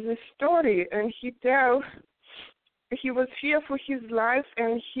about all this story. And he was fear for his life,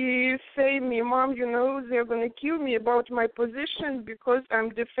 and he say me, Mom, you know, they're going to kill me about my position because I'm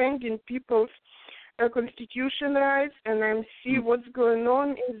defending people's constitutional rights, and I'm see what's going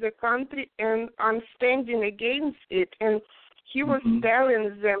on in the country, and I'm standing against it. And he was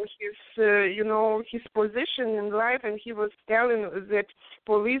telling them his position in life, and he was telling that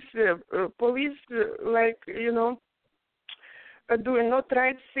police, doing not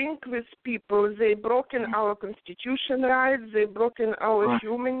right thing with people. They broken our constitutional rights. They broken our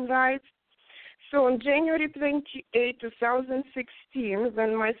human rights. So on January 28, 2016,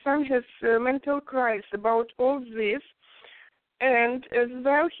 when my son has mental crisis about all this, and as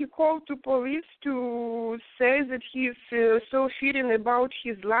well he called to police to say that he's so fearing about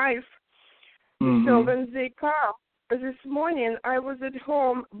his life. So when they come, this morning I was at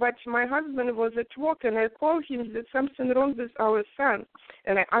home, but my husband was at work, and I called him that something wrong with our son,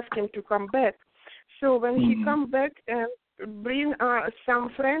 and I asked him to come back. So when he come back and bring some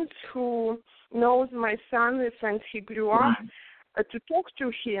friends who knows my son since he grew up to talk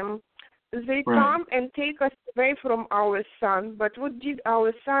to him, they come and take us away from our son. But what did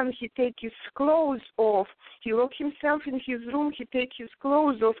our son? He take his clothes off. He locked himself in his room. He take his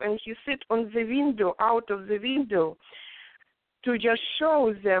clothes off, and he sit on the window, out of the window, to just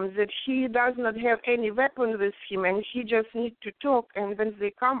show them that he does not have any weapon with him, and he just need to talk. And when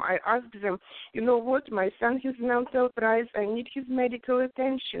they come, I ask them, you know what, my son has mental crisis. I need his medical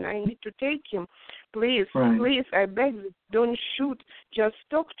attention. I need to take him. Please, please, I beg you, don't shoot. Just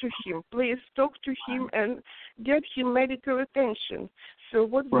talk to him. Please talk to him and get him medical attention. So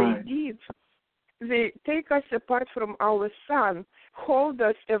what they did, they take us apart from our son, hold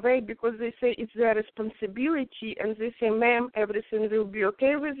us away because they say it's their responsibility, and they say, ma'am, everything will be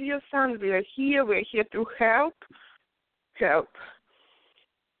okay with your son. We're here to help.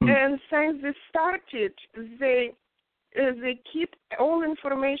 And since they started, they keep all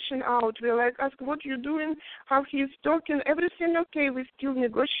information out. We ask what you're doing, how he's talking, everything okay. We still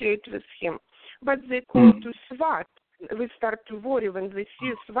negotiate with him. But they call to SWAT. We start to worry when they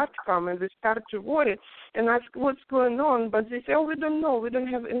see SWAT come, and we start to worry and ask what's going on. But they say, we don't know. We don't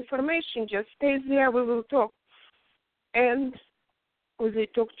have information. Just stay there. We will talk. And they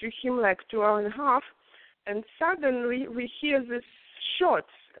talk to him like 2 hours and a half, and suddenly we hear these shots.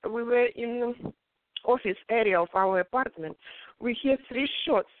 We were in office area of our apartment. We hear 3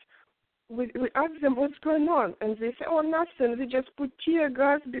 shots. We ask them what's going on, and they say, nothing. We just put tear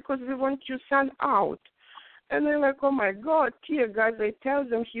gas because we want your son out. And they're like, oh my God, tear gas. I tell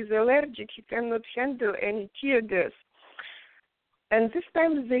them he's allergic. He cannot handle any tear gas. And this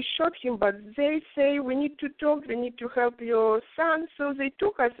time they shot him, but they say, we need to talk. We need to help your son. So they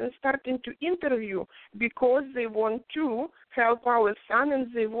took us and started to interview because they want to help our son, and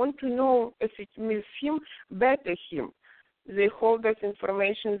they want to know if it means him, better him. They hold us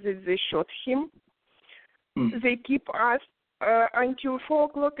information that they shot him. They keep us until 4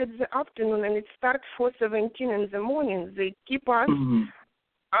 o'clock in the afternoon, and it starts 4:17 in the morning. They keep us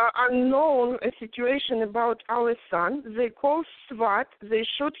unknown a situation about our son. They call SWAT. They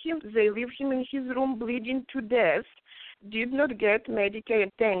shot him. They leave him in his room bleeding to death. Did not get medical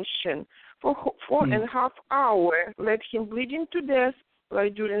attention. For 4.5 hours, let him bleeding to death.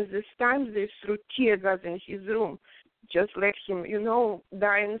 Like during this time, they threw tear gas in his room. Just let him,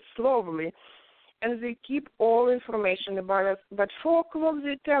 dying slowly. And they keep all information about us. But 4 o'clock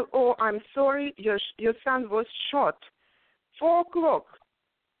they tell, I'm sorry, your son was shot. 4 o'clock,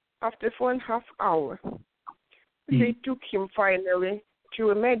 after 4.5 hours. They took him finally to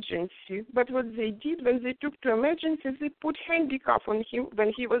emergency. But what they did when they took to emergency, they put handcuff on him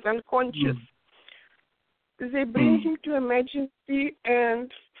when he was unconscious. They bring him to emergency,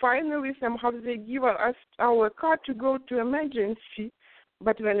 and finally somehow they give us our car to go to emergency.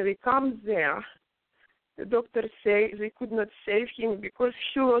 But when we come there, the doctors say they could not save him because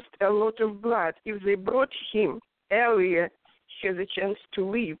he lost a lot of blood. If they brought him earlier, he has a chance to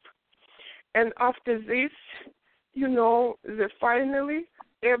live. And after this, finally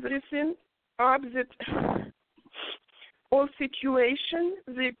everything up that all situation,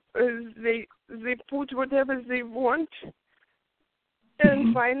 they put whatever they want,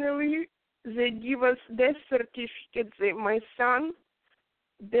 and finally they give us death certificate. My son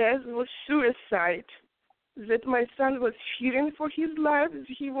death was suicide, that my son was fearing for his life,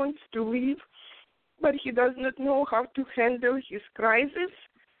 he wants to live, but he does not know how to handle his crisis.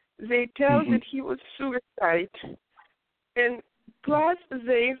 They tell that he was suicide. And plus,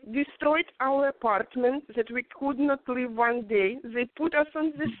 they destroyed our apartment that we could not live one day. They put us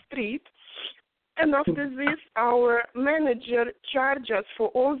on the street. And after this, our manager charged us for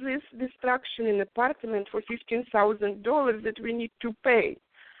all this destruction in the apartment for $15,000 that we need to pay.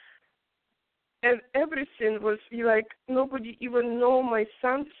 And everything was like nobody even know my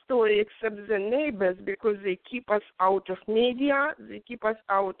son's story except the neighbors because they keep us out of media, they keep us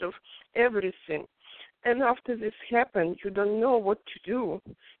out of everything. And after this happened, you don't know what to do.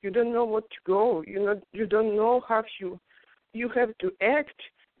 You don't know what to go. You don't know how you have to act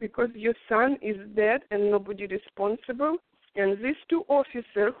because your son is dead and nobody responsible. And these two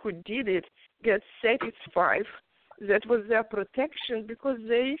officers who did it get satisfied. That was their protection because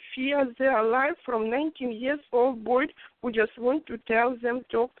they fear their life from 19 years old boy who just want to tell them,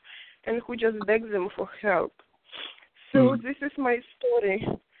 talk, and who just beg them for help. So this is my story.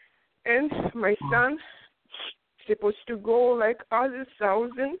 And my son supposed to go like other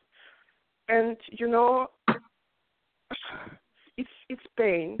 1,000, and it's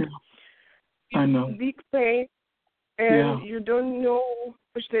pain. I know. It's big pain, and you don't know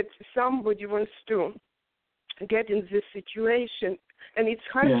that somebody wants to get in this situation, and it's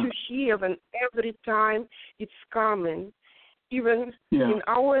hard to hear when every time it's coming. Even in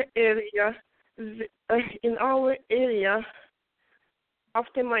our area,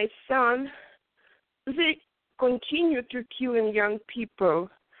 after my son, they continue to killing young people,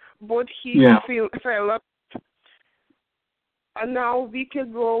 but he fell up. And now a week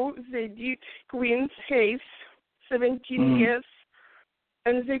ago, they did Queen's Hayes, 17 years,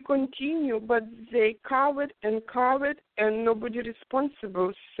 and they continue, but they covered, and nobody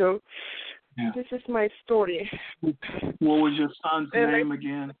responsible. So this is my story. What was your son's name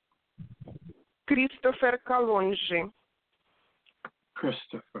again? Christopher Kalonji.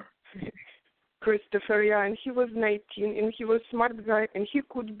 Christopher, yeah, and he was 19, and he was a smart guy, and he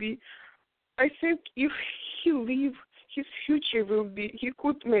could be, I think if he lived, his future will be, he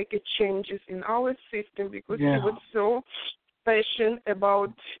could make changes in our system because he was so passionate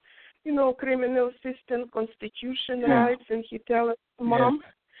about, criminal system, constitution rights, and he tell us, Mom,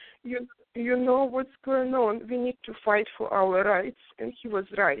 you know what's going on. We need to fight for our rights, and he was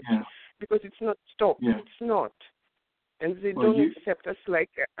right because it's not stopped. It's not, and they don't accept us like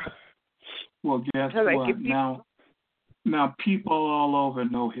that. Well, guess what? Now people all over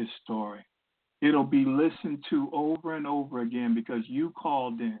know his story. It'll be listened to over and over again because you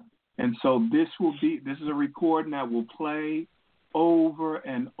called in. And so this is a recording that will play over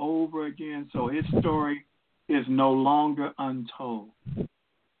and over again. So his story is no longer untold.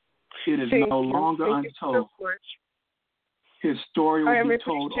 It is no longer untold. So much. His story will be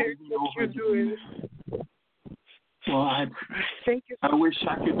told over and over again. Well, I wish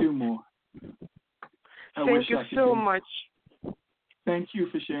I could do more. Thank you so much. Thank you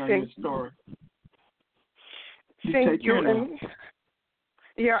for sharing your story. Thank you. And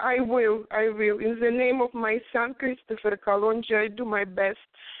I will. In the name of my son, Christopher Kalonji, I do my best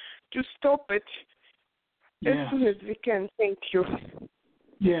to stop it as soon as we can. Thank you.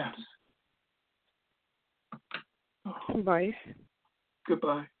 Yes. Bye.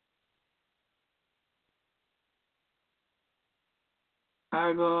 Goodbye.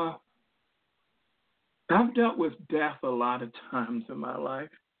 I've dealt with death a lot of times in my life.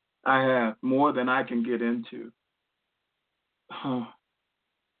 I have, more than I can get into.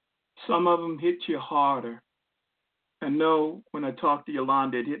 Some of them hit you harder. I know when I talked to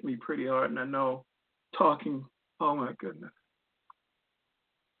Yolanda, it hit me pretty hard, and I know talking, oh my goodness.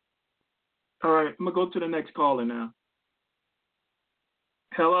 All right, I'm going to go to the next caller now.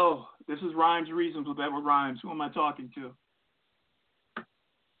 Hello, this is Rhymes Reasons with Edward Rhymes. Who am I talking to?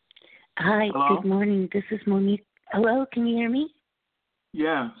 Hi, Hello? Good morning. This is Monique. Hello, can you hear me?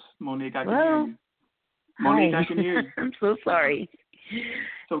 Yes, Monique, I can hear you. Monique, Hi. I can hear you. I'm so sorry.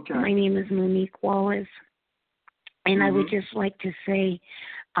 It's okay. My name is Monique Wallace, and I would just like to say,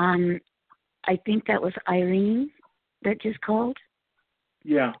 I think that was Irene that just called.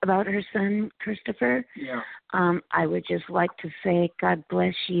 Yeah. About her son, Christopher. Yeah. I would just like to say God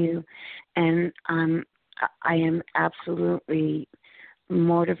bless you, and I am absolutely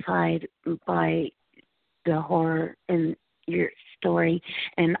mortified by the horror in your story,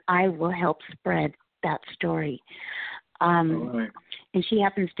 and I will help spread that story. Right. And she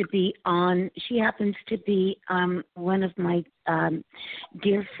happens to be one of my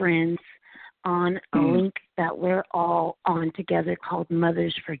dear friends on a link that we're all on together called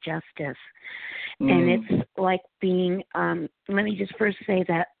Mothers for Justice. And it's like being, let me just first say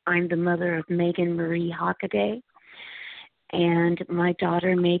that I'm the mother of Megan Marie Hockaday. And my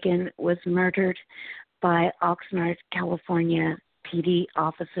daughter Megan was murdered by Oxnard, California PD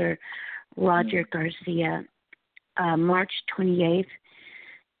officer Roger Garcia, March 28th,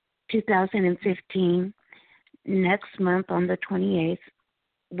 2015. Next month on the 28th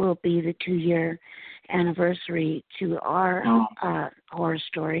will be the 2-year anniversary to our horror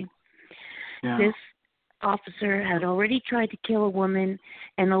story. Yeah. This officer had already tried to kill a woman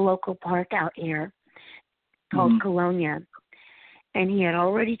in a local park out here called Colonia. And he had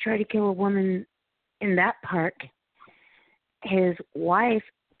already tried to kill a woman in that park. His wife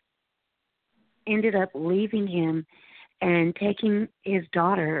ended up leaving him and taking his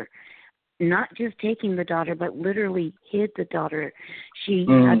daughter, not just taking the daughter, but literally hid the daughter. She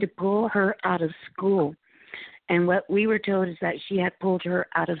had to pull her out of school. And what we were told is that she had pulled her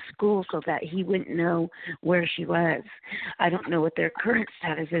out of school so that he wouldn't know where she was. I don't know what their current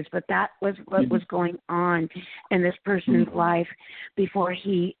status is, but that was what was going on in this person's life before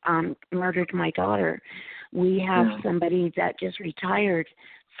he murdered my daughter. We have somebody that just retired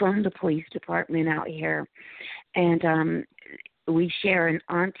from the police department out here, and we share an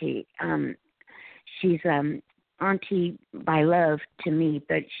auntie. She's auntie by love to me,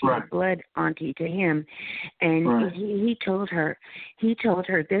 but she's a blood auntie to him. And he told her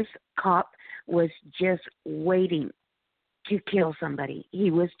this cop was just waiting to kill somebody. He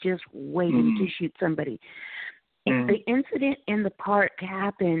was just waiting to shoot somebody. The incident in the park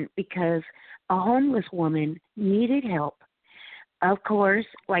happened because a homeless woman needed help. Of course,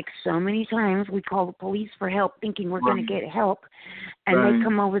 like so many times, we call the police for help thinking we're going to get help, and they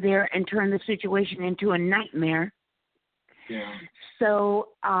come over there and turn the situation into a nightmare. Yeah. So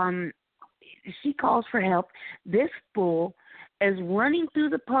she calls for help. This fool is running through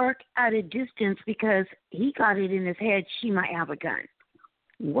the park at a distance because he got it in his head she might have a gun.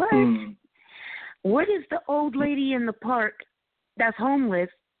 What? What is the old lady in the park that's homeless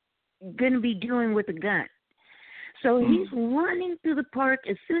going to be doing with a gun? So he's running through the park.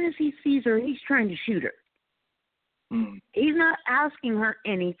 As soon as he sees her, he's trying to shoot her. He's not asking her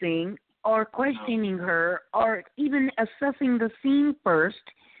anything or questioning her or even assessing the scene first.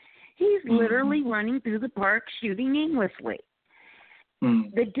 He's literally running through the park shooting aimlessly.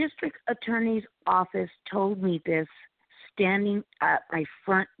 The district attorney's office told me this standing at my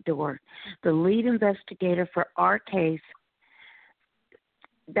front door. The lead investigator for our case,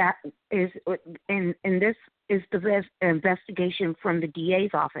 that is, and this is the investigation from the DA's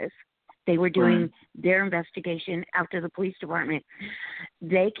office. They were doing their investigation after the police department.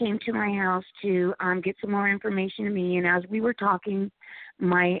 They came to my house to get some more information to me, and as we were talking,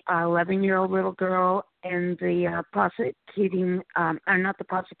 my 11-year-old little girl and the prosecuting, or not the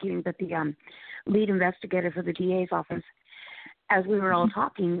prosecuting, but the lead investigator for the DA's office, as we were all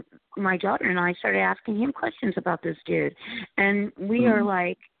talking, my daughter and I started asking him questions about this dude. And we are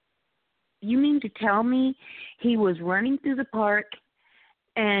like, you mean to tell me he was running through the park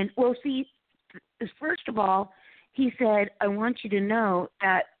and, well, see, first of all, he said, I want you to know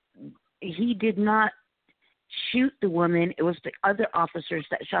that he did not shoot the woman. It was the other officers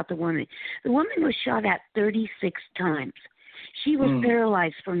that shot the woman. The woman was shot at 36 times. She was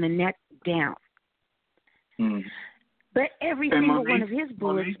paralyzed from the neck down. But every single one of his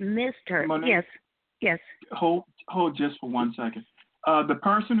bullets missed her. Monique, yes. Hold just for 1 second. The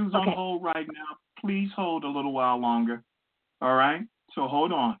person who's on hold right now, please hold a little while longer. All right? So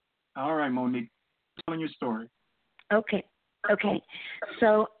hold on. All right, Monique, telling your story. Okay.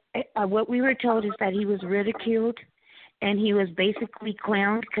 So what we were told is that he was ridiculed and he was basically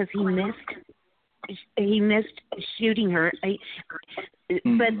clowned because he missed shooting her.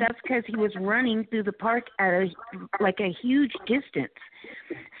 But that's because he was running through the park at a huge distance.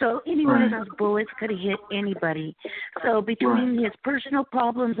 So any one of those bullets could have hit anybody. So between his personal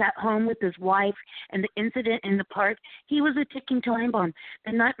problems at home with his wife and the incident in the park, he was a ticking time bomb.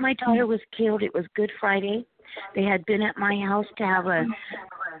 The night my daughter was killed, it was Good Friday. They had been at my house to have a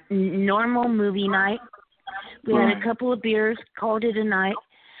normal movie night. We had a couple of beers, called it a night.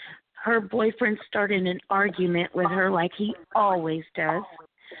 Her boyfriend started an argument with her like he always does.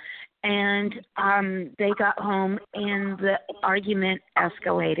 And they got home and the argument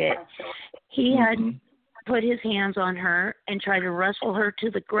escalated. He had put his hands on her and tried to wrestle her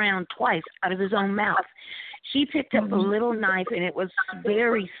to the ground twice out of his own mouth. She picked up a little knife and it was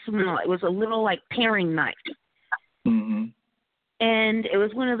very small. It was a little like paring knife. And it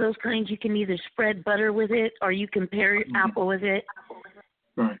was one of those kinds you can either spread butter with it or you can pare your apple with it.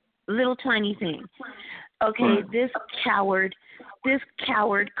 little tiny thing. Okay, this coward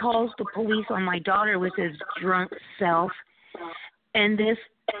calls the police on my daughter with his drunk self, and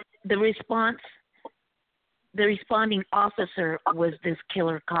the responding officer was this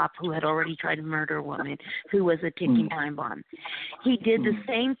killer cop who had already tried to murder a woman, who was a ticking time bomb. He did the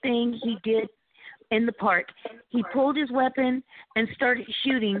same thing he did in the park. He pulled his weapon and started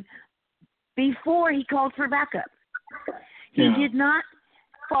shooting before he called for backup. He did not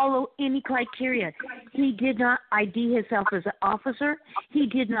follow any criteria. He did not ID himself as an officer. He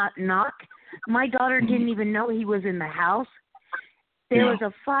did not knock. My daughter didn't even know he was in the house. There was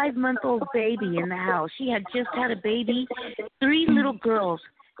a 5-month-old baby in the house. She had just had a baby. 3 little girls,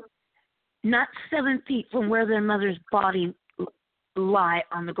 not 7 feet from where their mother's body lie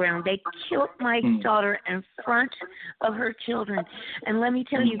on the ground. They killed my daughter in front of her children. And let me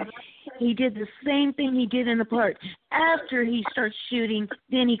tell you, he did the same thing he did in the park. After he starts shooting,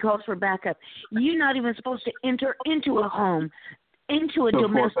 then he calls for backup. You're not even supposed to enter into a home, into a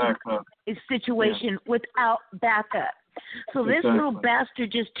domestic situation without backup. So this little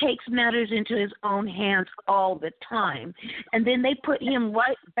bastard just takes matters into his own hands all the time. And then they put him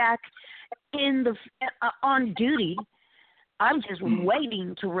right back in the on duty. I'm just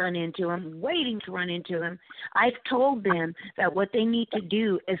waiting to run into him. I've told them that what they need to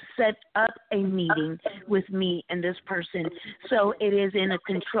do is set up a meeting with me and this person so it is in a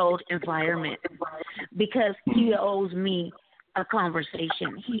controlled environment, because he owes me a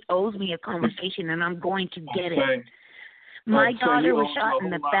conversation. He owes me a conversation, and I'm going to get it. My daughter was shot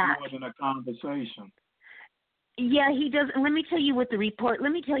in the back. More than a conversation. Yeah, he does. Let me tell you what the report.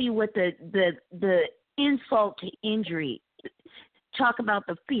 Let me tell you what the insult to injury. Talk about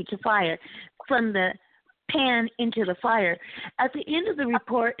the feet to fire from the pan into the fire. At the end of the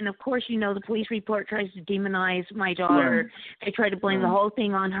report, and of course, you know, the police report tries to demonize my daughter. Right. They try to blame the whole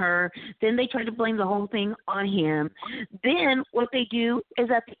thing on her. Then they try to blame the whole thing on him. Then what they do is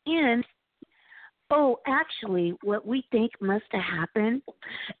at the end, actually, what we think must have happened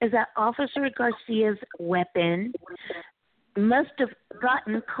is that Officer Garcia's weapon must have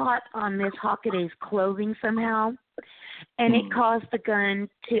gotten caught on Miss Hockaday's clothing somehow, and it caused the gun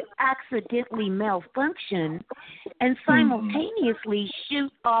to accidentally malfunction and simultaneously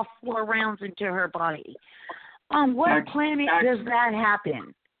shoot off 4 rounds into her body. On what planet does that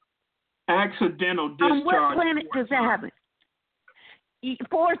happen? Accidental discharge. On what planet does that happen?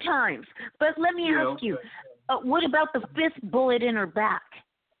 4 times. But let me ask you, what about the 5th bullet in her back?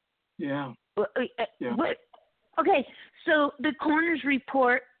 Yeah. What? Okay, so the coroner's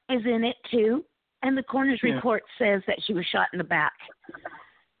report is in it too, and the coroner's report says that she was shot in the back.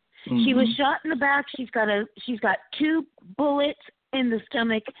 She was shot in the back. She's got 2 bullets in the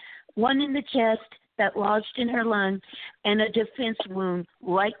stomach, 1 in the chest that lodged in her lung, and a defense wound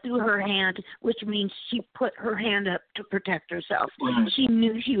right through her hand, which means she put her hand up to protect herself. Right. She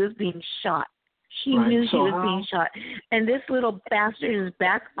knew she was being shot. She knew she was being shot. And this little bastard is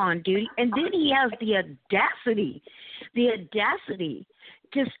back on duty. And then he has the audacity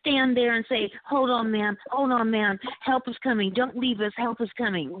to stand there and say, hold on, ma'am, help is coming. Don't leave us, help is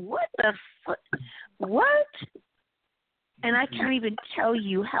coming. What the fuck? What? And I can't even tell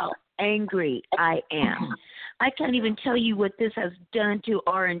you how angry I am. I can't even tell you what this has done to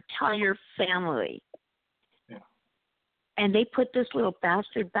our entire family. Yeah. And they put this little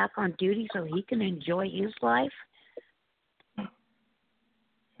bastard back on duty so he can enjoy his life. Yeah.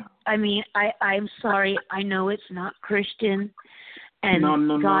 Yeah. I mean, I'm sorry. I know it's not Christian. And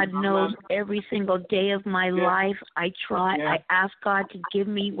God knows every single day of my life I try. Yeah. I ask God to give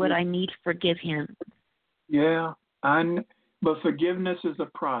me what I need to forgive him. Yeah. But forgiveness is a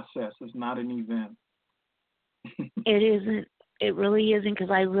process. It's not an event. It isn't. It really isn't, because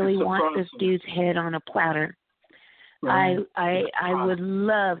I really want this dude's head on a platter. Right. I would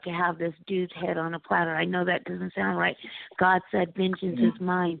love to have this dude's head on a platter. I know that doesn't sound right. God said vengeance is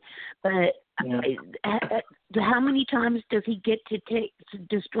mine. But how many times does he get to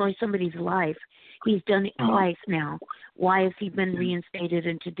destroy somebody's life? He's done it twice now. Why has he been reinstated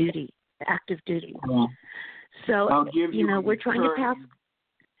into duty, active duty? So, we're trying to pass.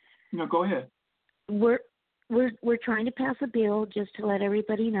 No, go ahead. We're trying to pass a bill, just to let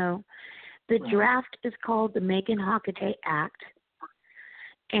everybody know. The draft is called the Megan Hockaday Act,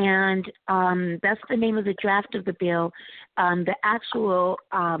 and that's the name of the draft of the bill. The actual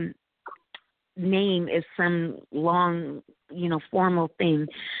name is some long, formal thing,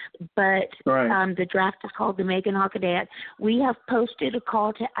 but the draft is called the Megan Hockaday Act. We have posted a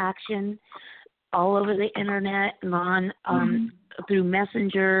call to action all over the internet and on through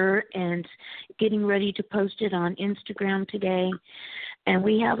Messenger, and getting ready to post it on Instagram today. And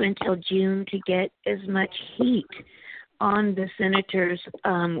we have until June to get as much heat on the senators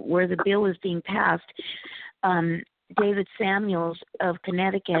where the bill is being passed. David Samuels of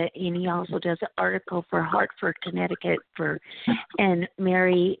Connecticut, and he also does an article for Hartford, Connecticut, and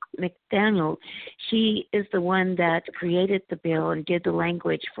Mary McDaniel. She is the one that created the bill and did the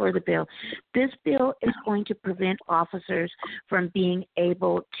language for the bill. This bill is going to prevent officers from being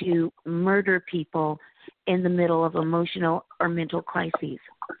able to murder people in the middle of emotional or mental crises.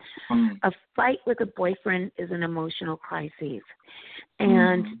 A fight with a boyfriend is an emotional crisis.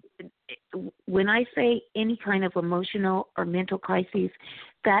 And when I say any kind of emotional or mental crisis,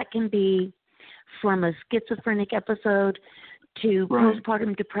 that can be from a schizophrenic episode to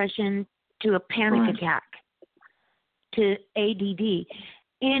postpartum depression to a panic attack to ADD.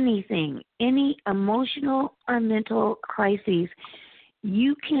 Anything, any emotional or mental crises,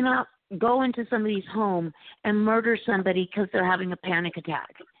 you cannot go into somebody's home and murder somebody because they're having a panic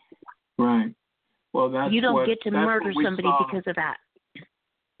attack. Right. Well, that's you don't get to murder somebody because of that.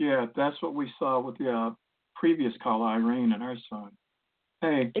 Yeah, that's what we saw with the previous caller, Irene, and her son.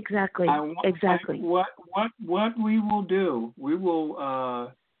 Hey, exactly. What we will do, we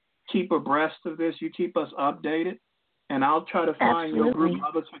will keep abreast of this. You keep us updated, and I'll try to find your group,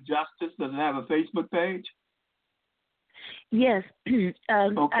 Mothers for Justice. Does it have a Facebook page? Yes.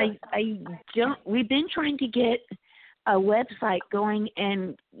 Okay. We've been trying to get a website going,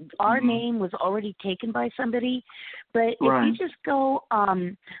 and our name was already taken by somebody. But if you just go,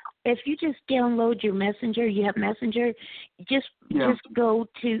 if you just download your Messenger, you have Messenger, just go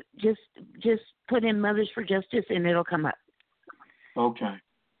to just put in Mothers for Justice, and it'll come up. Okay.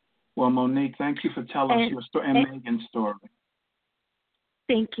 Well, Monique, thank you for telling us your story and Megan's story.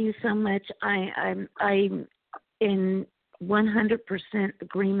 Thank you so much. I'm in 100%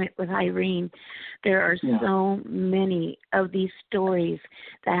 agreement with Irene. There are so many of these stories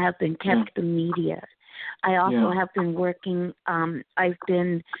that have been kept the media. I also have been working, I've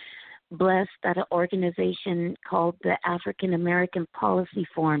been blessed at an organization called the African American Policy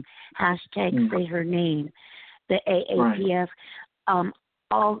Forum, #Say Her Name, the AAPF.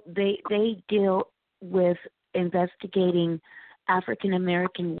 They deal with investigating African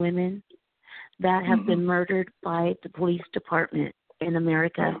American women that have been murdered by the police department in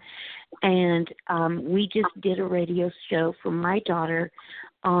America. And we just did a radio show for my daughter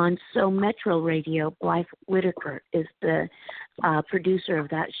on So Metro Radio. Blythe Whitaker is the producer of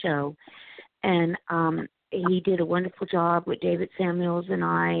that show. And he did a wonderful job with David Samuels and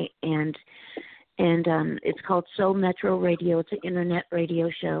I. And it's called So Metro Radio. It's an internet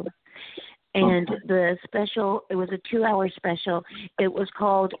radio show. And the special, it was a 2-hour special. It was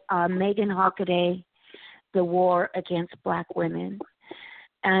called Megan Hockaday, The War Against Black Women.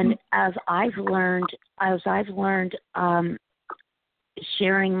 And as I've learned,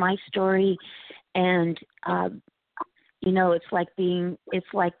 sharing my story, and it's like being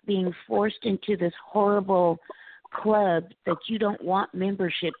forced into this horrible club that you don't want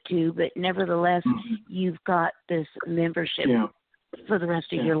membership to, but nevertheless you've got this membership for the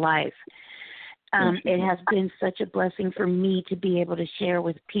rest of your life. It has been such a blessing for me to be able to share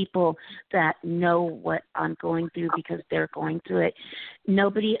with people that know what I'm going through because they're going through it.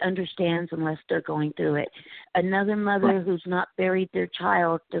 Nobody understands unless they're going through it. Another mother who's not buried their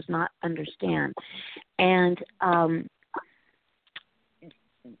child does not understand. And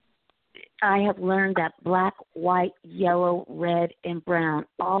I have learned that black, white, yellow, red, and brown,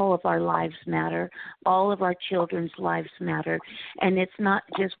 all of our lives matter. All of our children's lives matter. And it's not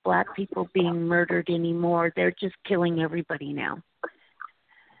just black people being murdered anymore. They're just killing everybody now.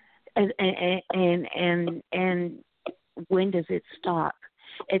 And when does it stop?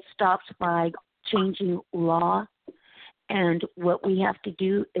 It stops by changing law. And what we have to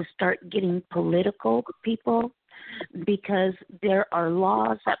do is start getting political people, because there are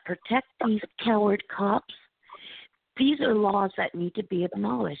laws that protect these coward cops. These are laws that need to be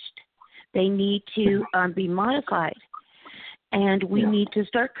acknowledged. They need to be modified. And we need to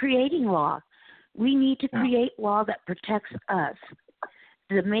start creating law. We need to create law that protects us.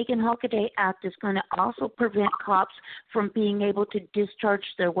 The Megan Hockaday Act is going to also prevent cops from being able to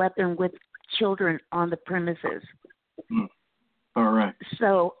discharge their weapon with children on the premises. All right.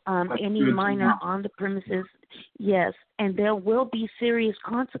 So any minor on the premises, yes, and there will be serious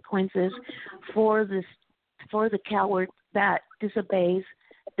consequences for the coward that disobeys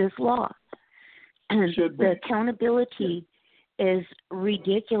this law. And the accountability is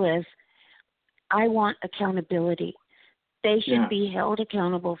ridiculous. I want accountability. They should be held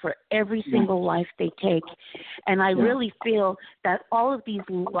accountable for every single life they take. And I really feel that all of these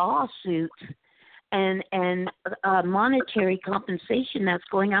lawsuits and monetary compensation that's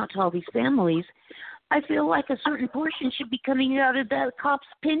going out to all these families, I feel like a certain portion should be coming out of that cop's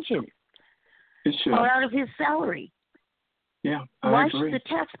pension or out of his salary. Yeah, Why agree. should the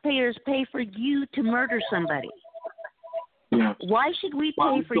taxpayers pay for you to murder somebody? Yeah. Why should we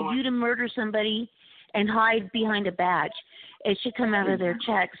pay for you to murder somebody and hide behind a badge? It should come out of their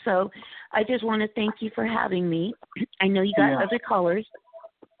check. So I just want to thank you for having me. I know you got other callers.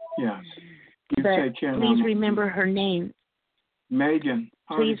 Yeah. You but take care. Please remember her name. Megan.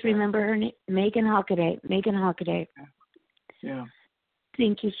 Please remember her name. Megan Hockaday. Megan Hockaday. Yeah.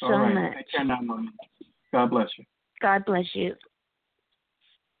 Thank you so much. Take care now, Mommy. God bless you. God bless you.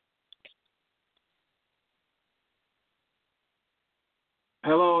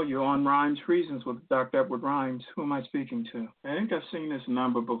 Hello, you're on Rhymes Reasons with Dr. Edward Rhymes. Who am I speaking to? I think I've seen this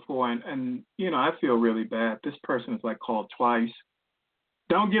number before, and I feel really bad. This person is called twice.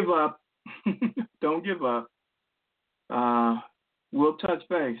 Don't give up. Don't give up. We'll touch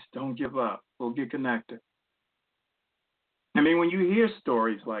base. Don't give up. We'll get connected. I mean, when you hear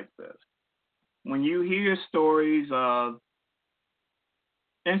stories like this, when you hear stories of,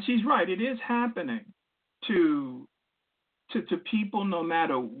 and she's right, it is happening to people no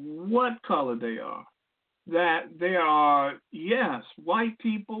matter what color they are, that there are, yes, white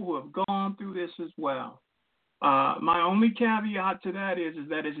people who have gone through this as well. My only caveat to that is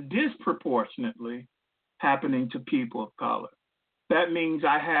that it's disproportionately happening to people of color. That means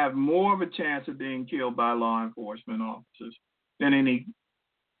I have more of a chance of being killed by law enforcement officers than any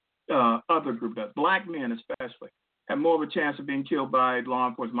other group does. Black men especially have more of a chance of being killed by law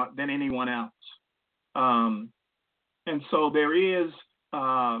enforcement than anyone else. And so there is,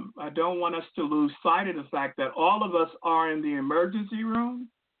 I don't want us to lose sight of the fact that all of us are in the emergency room,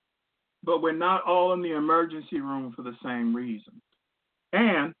 but we're not all in the emergency room for the same reason.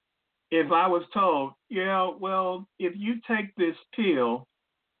 And if I was told, if you take this pill,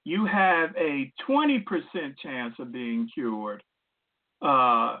 you have a 20% chance of being cured.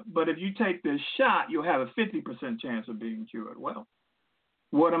 But if you take this shot, you'll have a 50% chance of being cured. Well,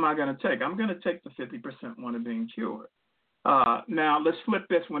 what am I going to take? I'm going to take the 50% one of being cured. Now, let's flip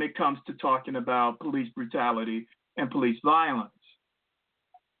this when it comes to talking about police brutality and police violence.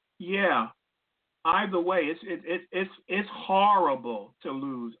 Yeah, either way, it's horrible to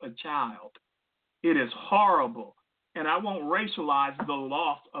lose a child. It is horrible. And I won't racialize the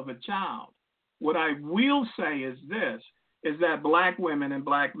loss of a child. What I will say is this, is that black women and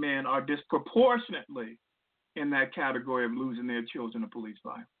black men are disproportionately in that category of losing their children to police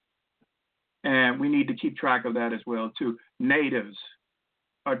violence. And we need to keep track of that as well, too. Natives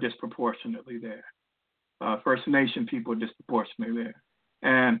are disproportionately there. First Nation people are disproportionately there.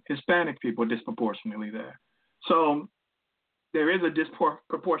 And Hispanic people are disproportionately there. So there is a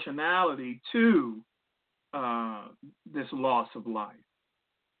disproportionality to this loss of life.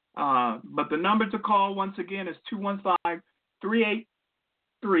 But the number to call, once again, is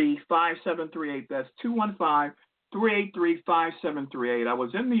 215-383-5738. That's 215-383-5738. I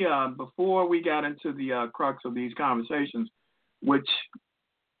was in the, before we got into the crux of these conversations, which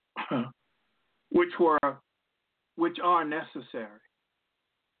are necessary.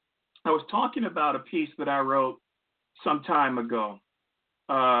 I was talking about a piece that I wrote some time ago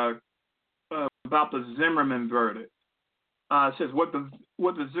about the Zimmerman verdict. It says, what the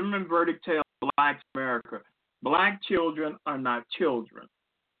Zimmerman verdict tells Black America: Black children are not children.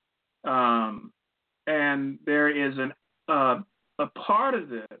 And there is a part of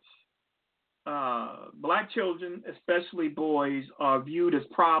this. Black children, especially boys, are viewed as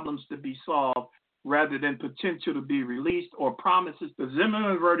problems to be solved rather than potential to be released or promises. The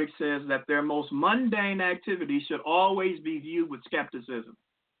Zimmerman verdict says that their most mundane activities should always be viewed with skepticism.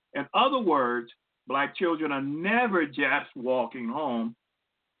 In other words, Black children are never just walking home,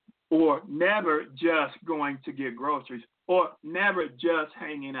 or never just going to get groceries, or never just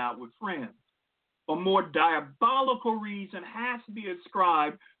hanging out with friends. A more diabolical reason has to be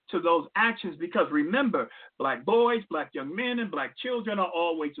ascribed to those actions, because remember, Black boys, Black young men, and Black children are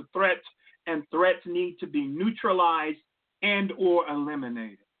always a threat, and threats need to be neutralized and or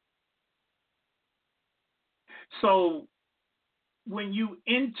eliminated. So when you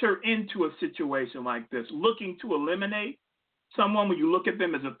enter into a situation like this, looking to eliminate someone, when you look at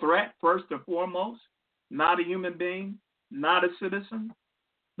them as a threat, first and foremost, not a human being, not a citizen,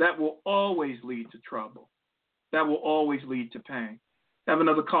 that will always lead to trouble. That will always lead to pain. I have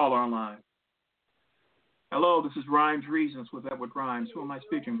another caller online. Hello, this is Rhymes Reasons with Edward Rhymes. Who am I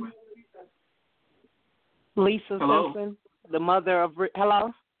speaking with? Lisa Hello? Simpson, the mother of...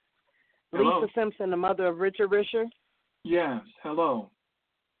 Hello? Hello? Lisa Simpson, the mother of Richard Risher. Yes, hello.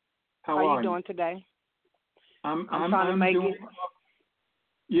 How are are you doing today? I'm trying to make doing, it.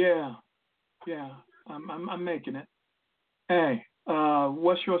 Yeah. I'm making it. Hey,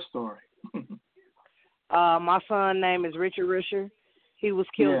 what's your story? My son's name is Richard Risher. He was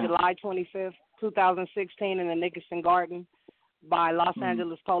killed Yeah. July 25th, 2016 in the Nickerson Garden by Los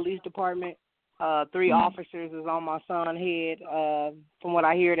Angeles Police Department. 3 officers is on my son's head. From what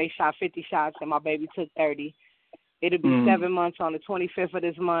I hear, they shot 50 shots and my baby took 30. It'll be 7 months on the 25th of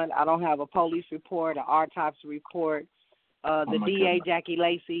this month. I don't have a police report, an autopsy report. The DA, goodness. Jackie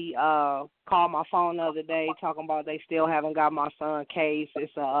Lacey, called my phone the other day talking about they still haven't got my son's case.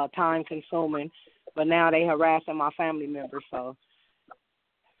 It's time-consuming, but now they harassing my family members. So,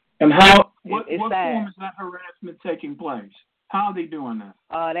 And how? What sad. form is that harassment taking place? How are they doing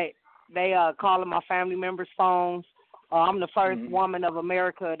that? They calling my family members' phones. I'm the first woman of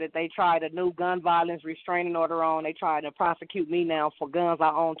America that they tried a new gun violence restraining order on. They tried to prosecute me now for guns I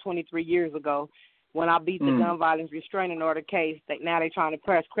owned 23 years ago. When I beat the gun violence restraining order case, now they're trying to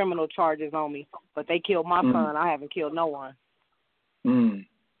press criminal charges on me. But they killed my son. I haven't killed no one. And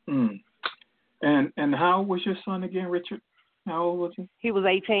how was your son again, Richard? How old was he? He was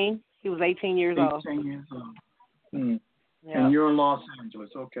 18. He was 18 years old. 18 years old. Yeah. And you're in Los Angeles.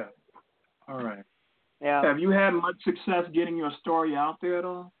 Okay. All right. Yeah. Have you had much success getting your story out there at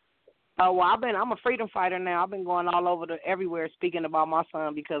all? Oh, well, I'm a freedom fighter now. I've been going all over everywhere speaking about my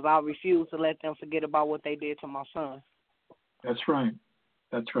son because I refuse to let them forget about what they did to my son. That's right.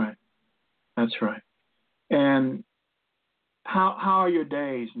 And how are your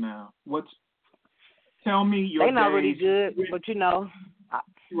days now? Tell me your days. They're not really good, but you know.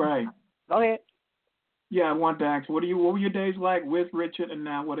 Right. Go ahead. Yeah, I wanted to ask, what were your days like with Richard, and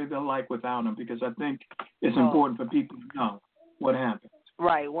now what are they like without him? Because I think it's important for people to know what happened.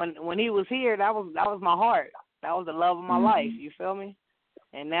 Right. When he was here, that was my heart. That was the love of my life. You feel me?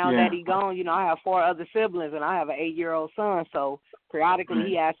 And now that he gone, you know, I have 4 other siblings, and I have an 8-year-old son. So periodically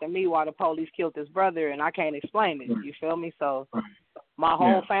he asking me why the police killed his brother, and I can't explain it. You feel me? So my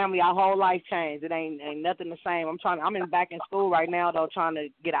whole family, our whole life changed. It ain't nothing the same. I'm back in school right now though, trying to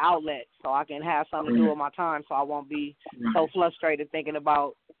get an outlet so I can have something to do with my time, so I won't be so frustrated thinking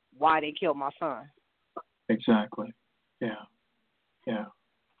about why they killed my son. Exactly. Yeah.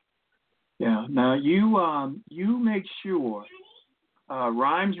 Now you make sure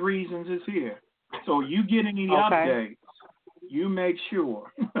Rhymes Reasons is here. So you get any updates, you make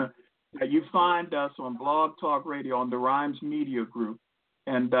sure that you find us on Blog Talk Radio on the Rhymes Media Group,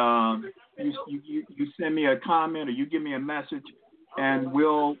 and you send me a comment or you give me a message, and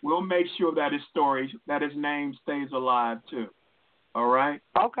we'll make sure that his name stays alive too. All right?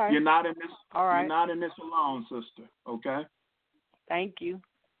 Okay. You're not in this. All right. You're not in this alone, sister. Okay. Thank you.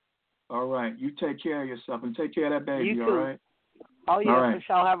 All right. You take care of yourself and take care of that baby. You too. All right. Oh yeah, all right. for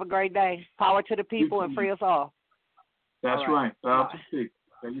sure. Have a great day. Power to the people and free us all. That's all right. Power to the people.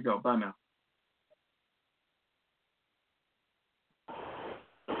 There you go. Bye now.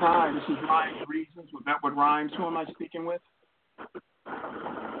 Hi, this is Rhymes Reasons. Was that what Rhymes? Who am I speaking with?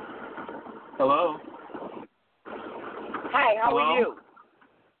 Hello. Hi, how are you?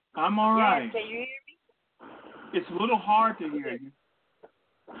 I'm all right. Yes, can you hear me? It's a little hard to hear you.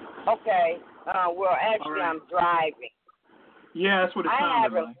 Okay. Well, actually, I'm driving. Yeah, that's what it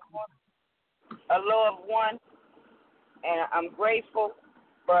sounded like. I have a loved one, and I'm grateful,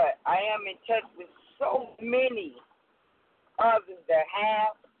 but I am in touch with so many others that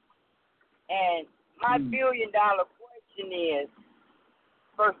have. And my billion-dollar question is,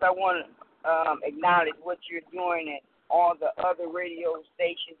 first I want to acknowledge what you're doing and all the other radio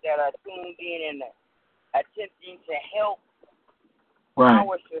stations that are tuned in and attempting to help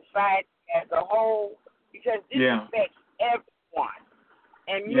our society as a whole, because this affects everyone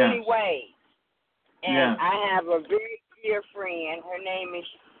in many ways. And I have a very dear friend. Her name is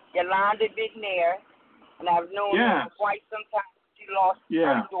Yolanda Bidnair, and I've known her for quite some time. She lost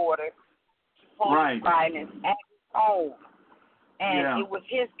her daughter to police violence at his home, and it was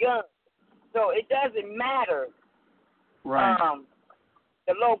his gun. So it doesn't matter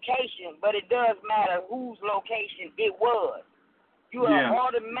the location, but it does matter whose location it was. You are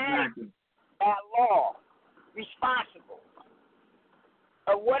automatically, by law, responsible.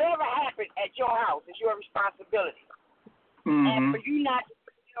 Whatever happened at your house is your responsibility. And for you not to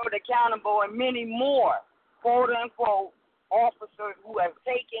be held accountable, and many more, quote-unquote, officers who have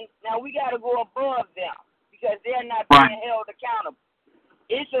taken, now we got to go above them because they're not being held accountable.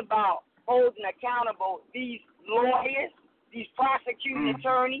 It's about holding accountable these lawyers, these prosecuting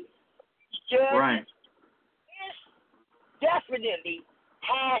attorneys, judges. This definitely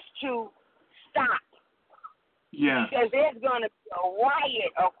has to stop. Yeah. Because there's going to be a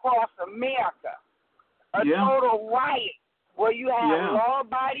riot across America. A Yeah. total riot where you have Yeah.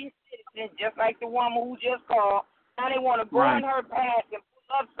 law-abiding citizens, just like the woman who just called. Now they want to go Right. in her past and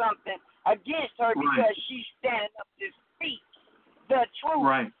pull up something against her because she's standing up to speak the truth.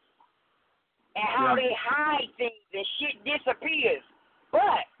 Right. And how they hide things and shit disappears.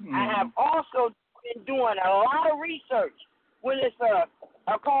 But I have also been doing a lot of research. When it's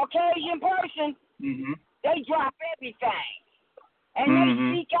a Caucasian person, they drop everything. And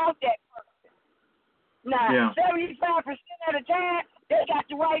they seek out that person. Now, 75% of the time, they got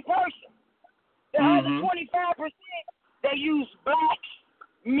the right person. The other 25%, they use blacks,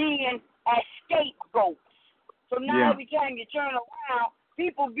 men as scapegoats. So now every time you turn around,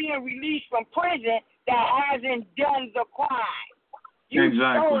 people being released from prison that hasn't done the crime. You've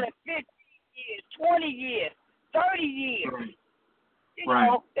stolen 15 years, 20 years, 30 years. Right.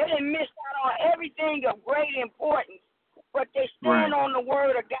 You know, they didn't miss out on everything of great importance, but they stand on the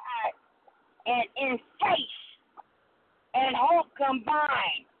word of God and in faith and hope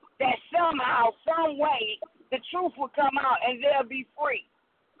combined that somehow, some way, the truth will come out and they'll be free.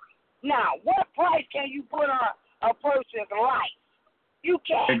 Now, what price can you put on a person's life? You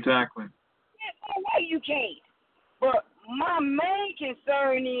can't. Exactly. There's no way you can't. But my main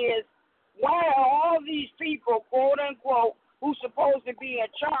concern is, why are all these people, quote unquote, who's supposed to be in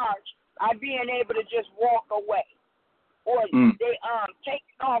charge, are being able to just walk away, or they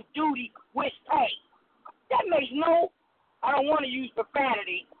taking off duty with pay? That makes no. I don't want to use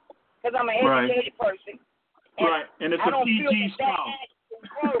profanity because I'm an educated person. And and it's I a don't PG feel that style. actually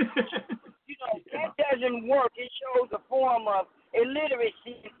works. That doesn't work. It shows a form of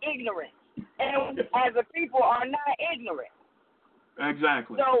illiteracy and ignorance. And as a people are not ignorant.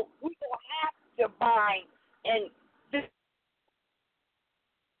 Exactly. So we don't have to bind, and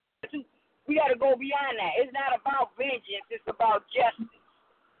we got to go beyond that. It's not about vengeance. It's about justice.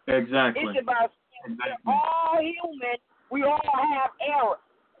 Exactly. It's about we're all human. We all have errors.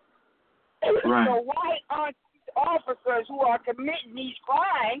 Right. So why aren't these officers who are committing these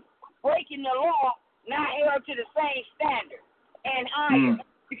crimes, breaking the law, not held to the same standard and higher?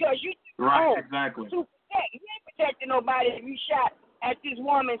 Because you exactly. to protect. You ain't protecting nobody if you shot at this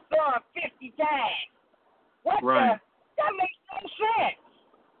woman's son 50 times. What the? That makes no sense.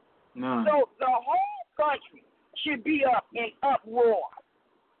 No. So the whole country should be up in uproar.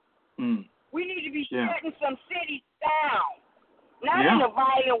 We need to be shutting some cities down. Not in a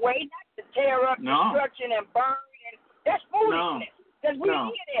violent way, not to tear up, destruction, and burn. And that's foolishness. Because we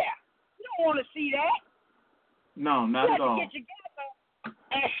hear that. You don't want to see that. No, not at all. We have to get together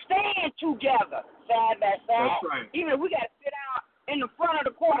and stand together, side by side. That's right. Even if we got to sit out in the front of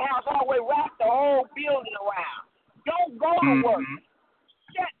the courthouse all the way, wrap the whole building around. Don't go to work.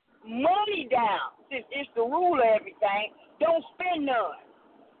 Shut money down. Since it's the rule of everything, don't spend none.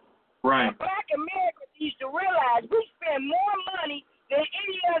 Right. And Black America needs to realize we spend more money than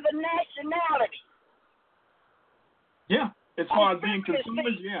any other nationality. Yeah. As far as being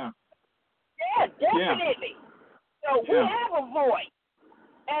consumers, Yeah, definitely. So we have a voice.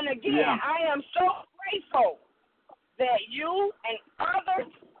 And again, I am so grateful that you and other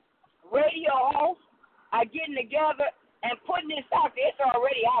radio hosts are getting together and putting this out there. It's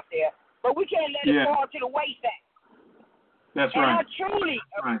already out there, but we can't let it fall to the wayside. That's and right. I truly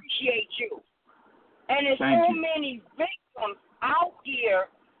appreciate you. And there's so many victims out here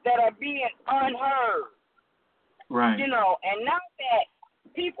that are being unheard. Right. You know, and now that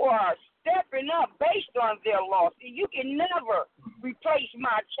people are stepping up based on their law, see, you can never replace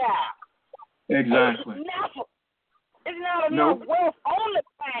my child. Exactly. It's not enough wealth on the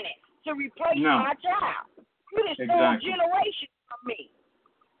planet to replace my child. You just stole generations from me.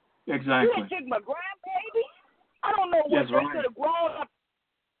 Exactly. You just took my grandbaby. I don't know what they could have grown up.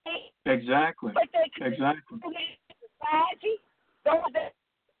 Exactly. But they could exactly. society. Those that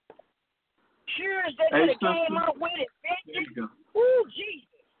sure as they could have came up with it. Ooh,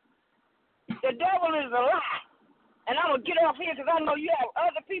 Jesus. The devil is a lie. And I'm going to get off here because I know you have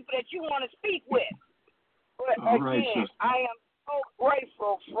other people that you want to speak with. But again, I am so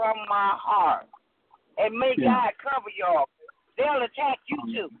grateful from my heart. And may God cover y'all. They'll attack you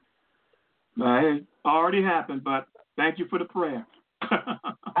too. It already happened, but thank you for the prayer.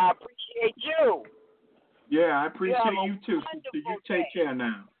 I appreciate you. Yeah, I appreciate you too. So you take care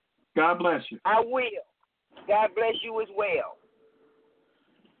now. God bless you. I will. God bless you as well.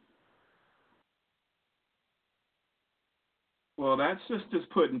 Well, that's just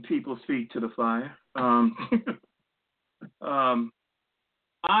putting people's feet to the fire.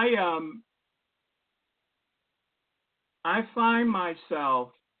 I find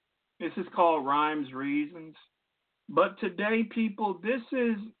myself, this is called Rhymes Reasons, But today, people, this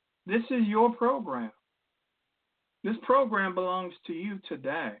is your program. This program belongs to you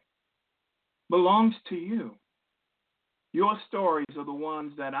today. Belongs to you. Your stories are the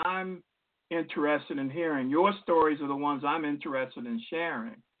ones that I'm interested in hearing. Your stories are the ones I'm interested in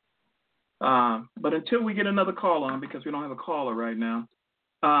sharing. But until we get another call on, because we don't have a caller right now,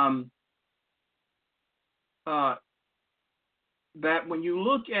 that when you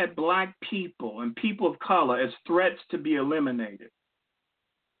look at black people and people of color as threats to be eliminated,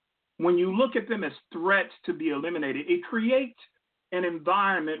 when you look at them as threats to be eliminated, it creates an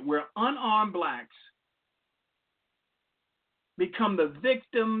environment where unarmed blacks become the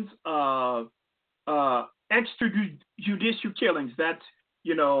victims of extrajudicial killings. That's,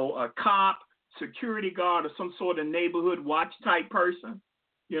 a cop, security guard, or some sort of neighborhood watch type person,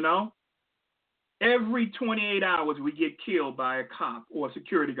 Every 28 hours we get killed by a cop or a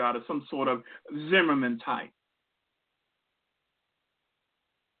security guard or some sort of Zimmerman type.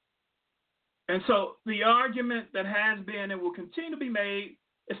 And so the argument that has been and will continue to be made,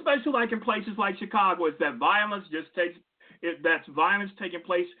 especially like in places like Chicago, is that violence that's violence taking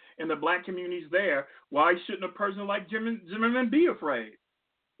place in the black communities there. Why shouldn't a person like Zimmerman be afraid?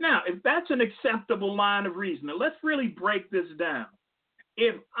 Now, if that's an acceptable line of reasoning, let's really break this down.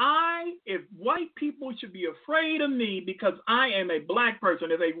 If white people should be afraid of me because I am a black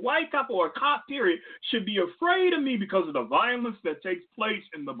person, if a white cop or a cop, period, should be afraid of me because of the violence that takes place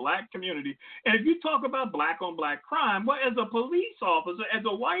in the black community, and if you talk about black on black crime, well, as a police officer, as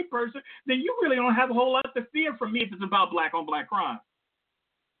a white person, then you really don't have a whole lot to fear from me if it's about black on black crime.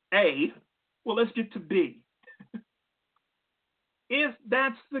 A, well, let's get to B. If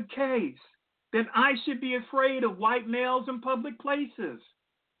that's the case, then I should be afraid of white males in public places.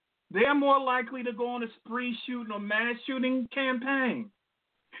 They're more likely to go on a spree shooting or mass shooting campaign.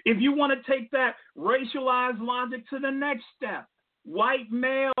 If you want to take that racialized logic to the next step, white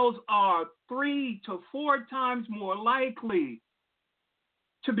males are 3 to 4 times more likely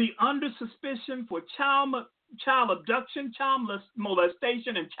to be under suspicion for child abduction, child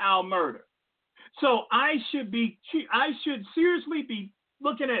molestation, and child murder. So I should seriously be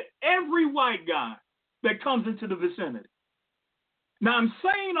looking at every white guy that comes into the vicinity. Now, I'm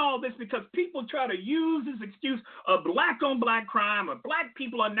saying all this because people try to use this excuse of black on black crime or black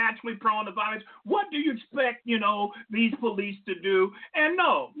people are naturally prone to violence. What do you expect, these police to do? And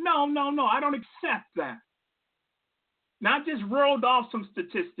no, I don't accept that. Now, I just rolled off some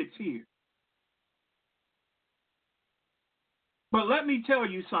statistics here. But let me tell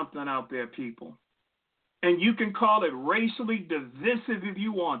you something out there, people. And you can call it racially divisive if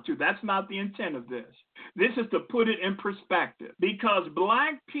you want to. That's not the intent of this. This is to put it in perspective. Because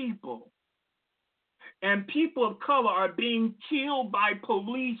black people and people of color are being killed by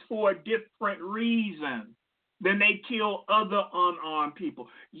police for a different reason than they kill other unarmed people.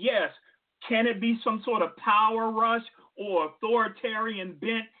 Yes, can it be some sort of power rush or authoritarian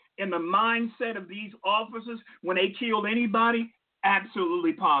bent in the mindset of these officers when they kill anybody?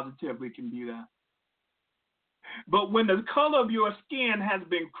 Absolutely, positively can be that. But when the color of your skin has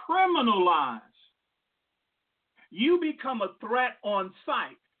been criminalized, you become a threat on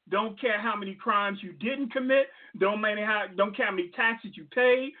sight. Don't care how many crimes you didn't commit. Don't care how many taxes you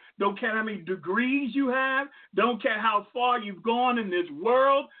paid. Don't care how many degrees you have. Don't care how far you've gone in this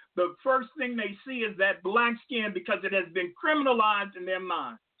world. The first thing they see is that black skin because it has been criminalized in their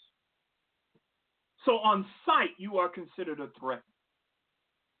minds. So on sight, you are considered a threat.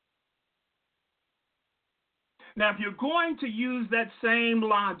 Now, if you're going to use that same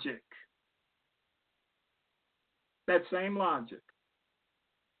logic,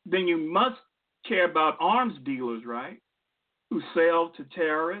 then you must care about arms dealers, right? Who sell to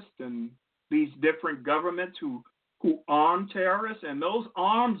terrorists and these different governments who arm terrorists. And those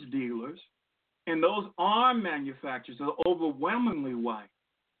arms dealers and those arm manufacturers are overwhelmingly white.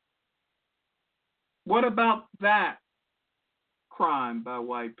 What about that crime by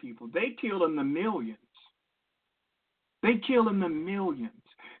white people? They kill in the millions. They kill in the millions.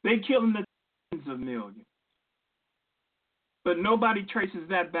 They kill in the tens of millions. But nobody traces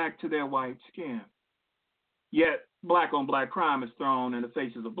that back to their white skin. Yet black on black crime is thrown in the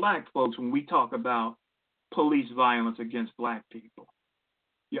faces of black folks when we talk about police violence against black people.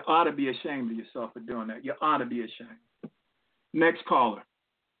 You ought to be ashamed of yourself for doing that. You ought to be ashamed. Next caller.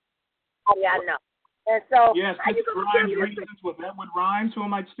 Oh, yeah, I know. And so, yes, Mr. Rhymes, greetings with Edward Rhymes. Who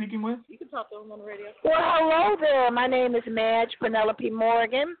am I speaking with? You can talk to him on the radio. Well, hello there. My name is Madge Penelope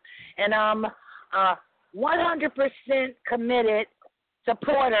Morgan, and I'm 100% committed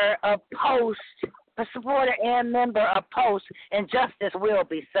supporter of P.O.S.T, a supporter and member of P.O.S.T, and justice will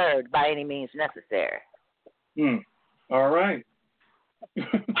be served by any means necessary. All right.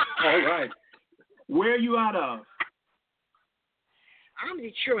 All right. Where are you out of? I'm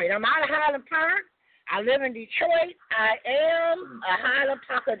Detroit. I'm out of Highland Park. I live in Detroit. I am a Highland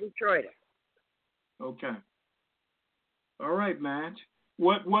Parker Detroiter. Okay. All right, Madge.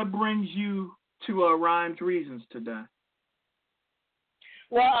 What brings you to Rhymes Reasons today?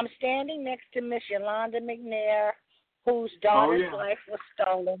 Well, I'm standing next to Miss Yolanda McNair, whose daughter's life was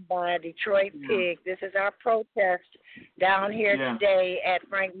stolen by a Detroit pig. This is our protest down here today at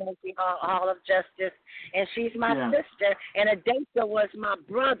Frank Murphy Hall of Justice. And she's my sister, and Adesha was my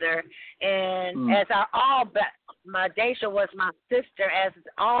brother. And as our all black, my Adesha was my sister, as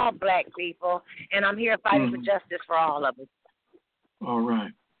all black people. And I'm here fighting for justice for all of us. All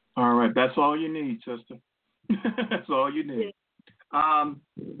right. All right. That's all you need, sister. That's all you need.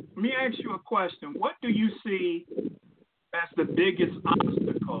 Let me ask you a question. What do you see as the biggest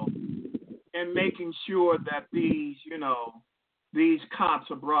obstacle in making sure that these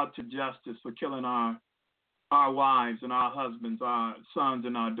cops are brought to justice for killing our wives and our husbands, our sons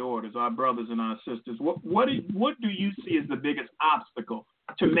and our daughters, our brothers and our sisters? What do you see as the biggest obstacle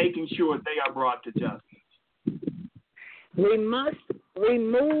to making sure they are brought to justice? We must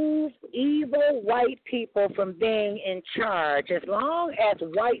remove evil white people from being in charge. As long as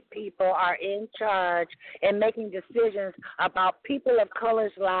white people are in charge and making decisions about people of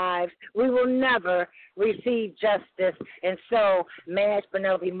color's lives, we will never receive justice. And so, Madge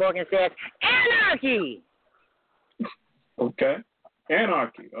Penelope Morgan says, anarchy! Okay.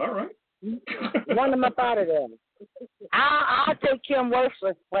 Anarchy. All right. Run them up out of there. I'll take Kim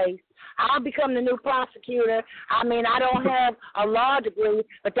Worsley's place. I'll become the new prosecutor. I mean, I don't have a law degree,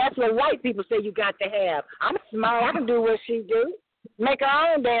 but that's what white people say you got to have. I'm smart. I can do what she do. Make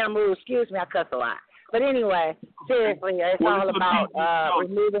her own damn rules. Excuse me, I cuss a lot. But anyway, seriously, it's all about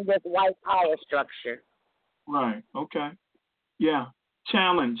removing this white power structure. Right. Okay. Yeah.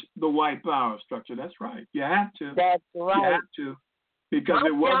 Challenge the white power structure. That's right. You have to. That's right. You have to. Because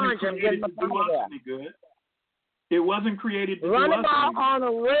it wasn't created to do us any good. It wasn't created to run do us about on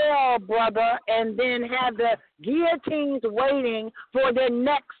a rail, brother, and then have the guillotines waiting for their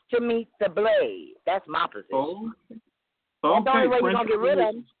necks to meet the blade. That's my position. Oh. That's the only way you're Prince going to get rid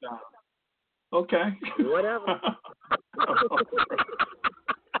of them. Okay. Whatever.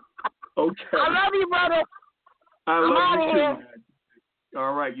 Okay. I love you, brother. I love I'm you too, man.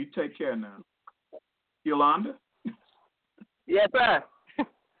 All right, you take care now. Yolanda? Yes, sir.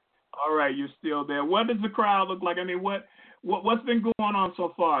 All right, you're still there. What does the crowd look like? I mean, what's been going on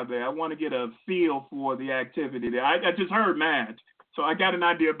so far there? I want to get a feel for the activity there. I just heard Madge, so I got an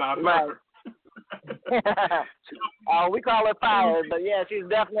idea about her. Right. We call her Power, but yeah, she's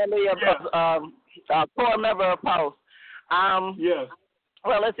definitely a core member of P.O.S.T. Yes.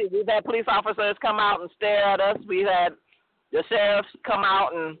 Well, let's see. We've had police officers come out and stare at us. We had the sheriffs come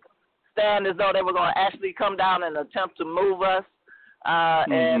out and stand as though they were going to actually come down and attempt to move us.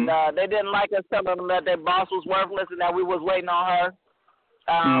 And they didn't like us telling them that their boss was worthless and that we was waiting on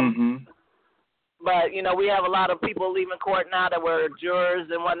her. But, you know, we have a lot of people leaving court now that were jurors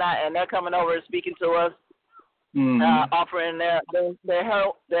and whatnot, and they're coming over and speaking to us, offering their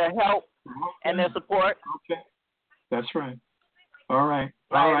help and their support. Okay. That's right. All right.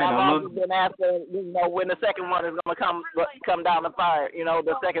 All right. I love also been asking, you know, when the second one is going to come down the fire, you know,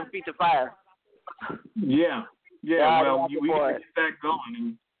 the second feature fire. Yeah. Yeah, well, we can get that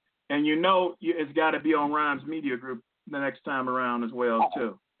going. And you know it's got to be on Rhymes Media Group the next time around as well,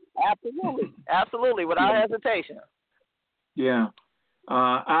 too. Absolutely. Absolutely, without hesitation. Yeah.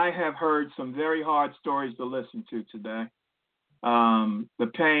 I have heard some very hard stories to listen to today.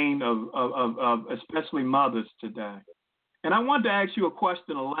 The pain of especially mothers today. And I wanted to ask you a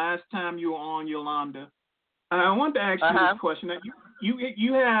question the last time you were on, Yolanda. I wanted to ask you this question.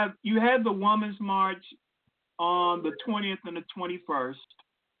 You had the Women's March on the 20th and the 21st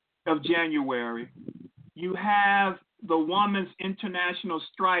of January. You have the Women's International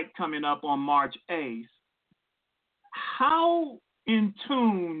Strike coming up on March 8th. How in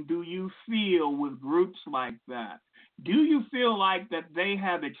tune do you feel with groups like that? Do you feel like that they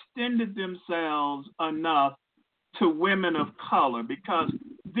have extended themselves enough to women of color? Because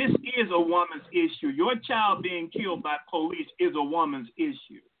this is a woman's issue. Your child being killed by police is a woman's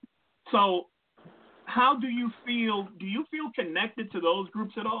issue. So how do you feel? Do you feel connected to those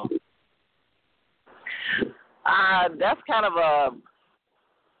groups at all? That's kind of a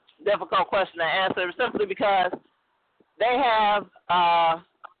difficult question to answer, simply because they have,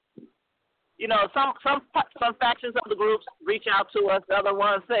 you know, some factions of the groups reach out to us. The other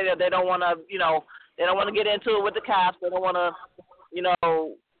ones say that they don't want to, you know, they don't want to get into it with the cops. They don't want to, you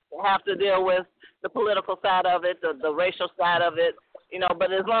know, have to deal with the political side of it, the racial side of it, you know,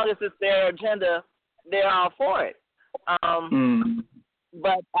 but as long as it's their agenda, they're all for it.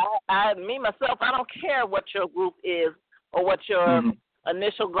 But me, myself, I don't care what your group is or what your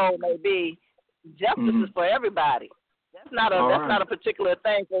initial goal may be. Justice is for everybody. That's not a particular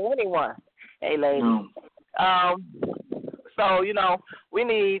thing for anyone. Hey, lady. No. So, you know, we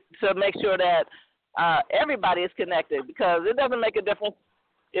need to make sure that everybody is connected, because it doesn't make a difference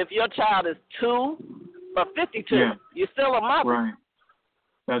if your child is 2 or 52. Yeah. You're still a mother. Right.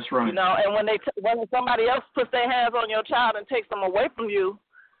 That's right. You know, and when somebody else puts their hands on your child and takes them away from you,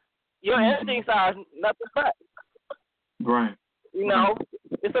 your instincts are nothing but. Right. You know,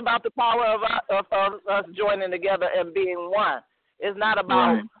 it's about the power of us joining together and being one. It's not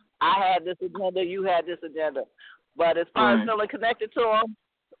about I had this agenda, you had this agenda. But as far as feeling connected to them,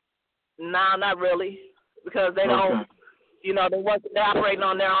 no, not really, because they don't, you know, they're operating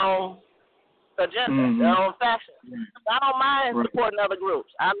on their own agenda, their own fashion. I don't mind supporting other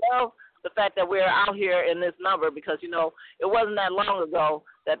groups. I love the fact that we're out here in this number, because, you know, it wasn't that long ago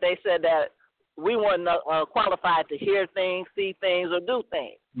that they said that we weren't qualified to hear things, see things, or do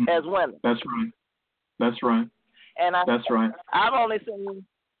things as women. That's right. That's right. And that's right. I've only seen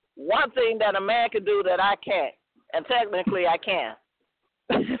one thing that a man can do that I can't, and technically I can.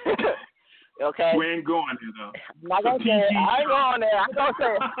 Okay. We ain't going there though. I'm not gonna say it. I ain't going there. I'm gonna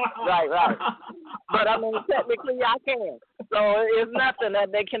say it. Right. But I mean, technically I can. So it's nothing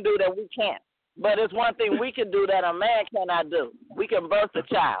that they can do that we can't. But it's one thing we can do that a man cannot do. We can birth a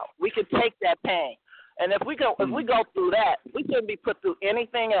child. We can take that pain. And if we go through that, we shouldn't be put through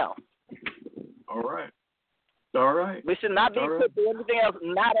anything else. All right. We should not be put through anything else,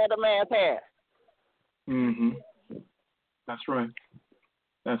 not at a man's hands. That's right.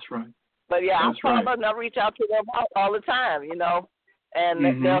 But yeah, I call them, I reach out to them all the time, you know, and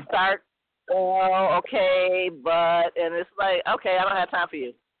they'll start, okay, but, and it's like, okay, I don't have time for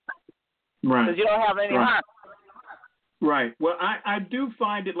you. Right. Because you don't have any heart. Right. Well, I do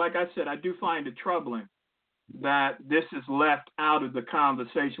find it, like I said, I do find it troubling that this is left out of the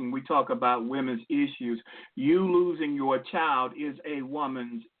conversation when we talk about women's issues. You losing your child is a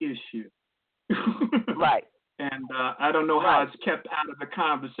woman's issue. Right. And I don't know how it's kept out of the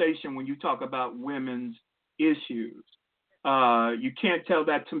conversation when you talk about women's issues. You can't tell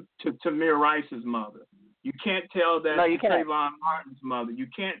that to Tamir Rice's mother. You can't tell that to Trayvon Martin's mother. You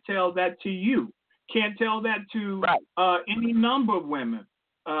can't tell that to you. Can't tell that to any number of women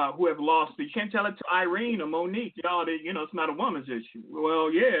who have lost it. You can't tell it to Irene or Monique. It's not a woman's issue.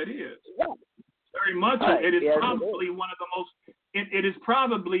 Well, yeah, it is. Very much. It is probably one of the most. It is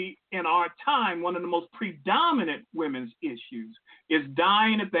probably in our time one of the most predominant women's issues is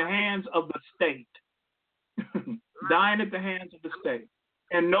dying at the hands of the state. Dying at the hands of the state.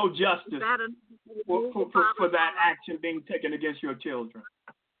 And no justice for that action being taken against your children.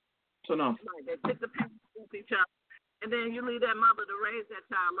 So no. They take the parents against each other. And then you leave that mother to raise that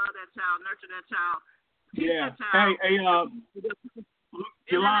child, love that child, nurture that child, teach that child. Hey,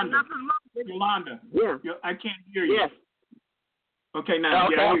 Yolanda. Yeah. I can't hear you. Yes. Okay, now.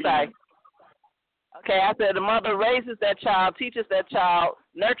 Okay, I'm sorry. Okay, I said the mother raises that child, teaches that child,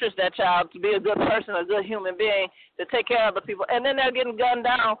 nurtures that child to be a good person, a good human being, to take care of the people. And then they're getting gunned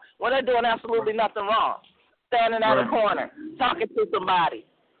down when they're doing absolutely nothing wrong. Standing at a corner, talking to somebody,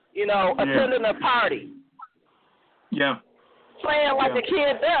 attending a party. Yeah. Playing like a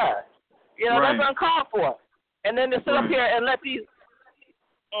kid does. That's uncalled for. And then to sit up here and let these,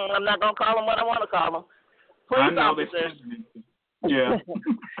 I'm not going to call them what I want to call them, police officers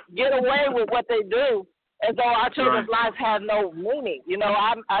get away with what they do as though our children's lives have no meaning.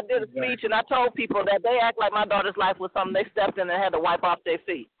 I did a speech and I told people that they act like my daughter's life was something they stepped in and had to wipe off their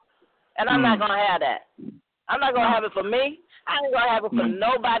feet. And I'm not going to have that. I'm not going to have it for me. I ain't going to have it for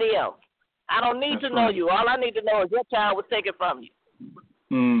nobody else. I don't need to know you. All I need to know is your child was taken from you.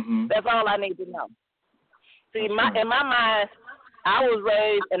 Mm-hmm. That's all I need to know. See, in my mind, I was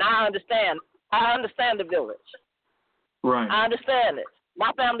raised, and I understand. I understand the village. Right. I understand it.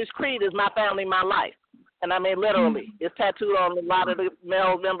 My family's creed is my family, my life. And I mean literally. It's tattooed on a lot of the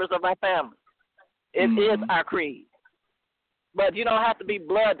male members of our family. It is our creed. But you don't have to be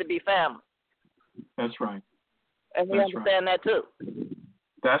blood to be family. That's right. And we understand that too.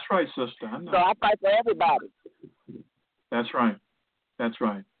 That's right, sister. I know. So I fight for everybody. That's right. That's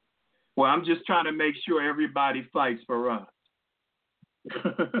right. Well, I'm just trying to make sure everybody fights for us.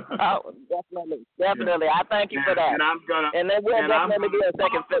 Oh, definitely. Definitely. Yeah. I thank you for that. And there will definitely be a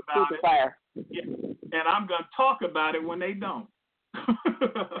second fire. Yeah. And I'm going to talk about it when they don't.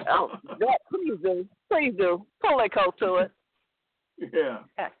 Please do. Please do. Pull their coat to it. Yeah.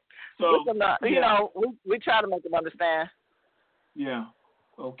 So, we try to make them understand. Yeah.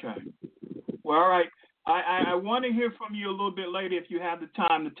 Okay. Well, all right. I want to hear from you a little bit later if you have the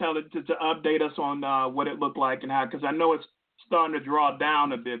time to tell it to update us on what it looked like and how, because I know it's starting to draw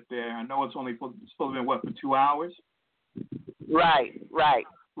down a bit there. I know it's only supposed to be for 2 hours. Right.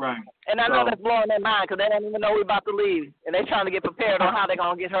 And I know that's blowing their mind because they don't even know we're about to leave, and they're trying to get prepared on how they're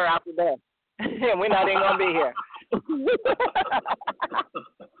gonna get her out the bed. And we're not even gonna be here.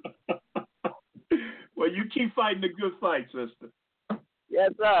 Well, you keep fighting the good fight, sister.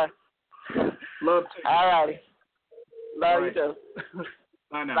 Yes, sir. Love to you. All righty. Love you too.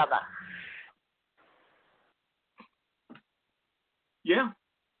 Bye now. Bye-bye. Yeah.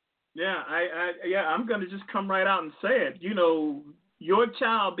 I'm gonna just come right out and say it. You know, your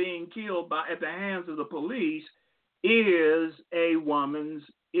child being killed at the hands of the police is a woman's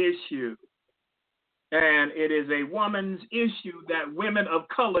issue. And it is a woman's issue that women of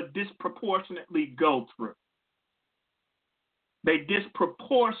color disproportionately go through. They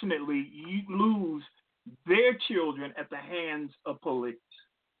disproportionately lose their children at the hands of police.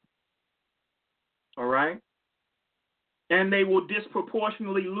 All right? And they will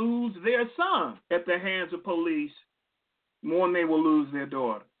disproportionately lose their son at the hands of police more than they will lose their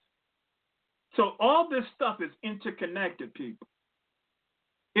daughters. So all this stuff is interconnected, people.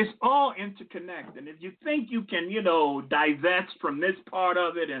 It's all interconnected. If you think you can, divest from this part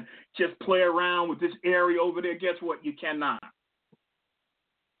of it and just play around with this area over there, guess what? You cannot.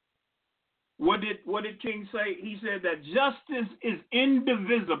 What did King say? He said that justice is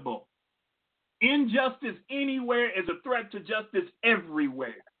indivisible. Injustice anywhere is a threat to justice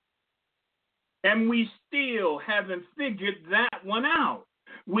everywhere. And we still haven't figured that one out.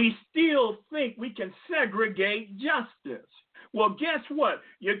 We still think we can segregate justice. Well, guess what?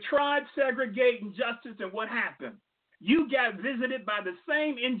 You tried segregating justice, and what happened? You got visited by the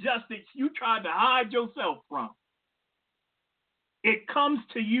same injustice you tried to hide yourself from. It comes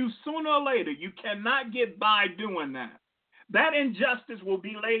to you sooner or later. You cannot get by doing that. That injustice will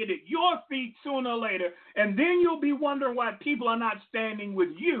be laid at your feet sooner or later, and then you'll be wondering why people are not standing with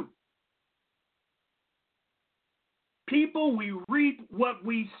you. People, we reap what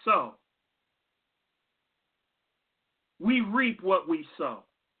we sow. We reap what we sow.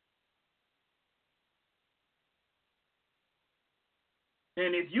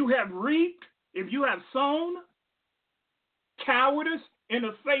 And if you have reaped, if you have sown cowardice in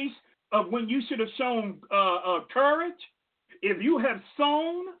the face of when you should have shown courage, if you have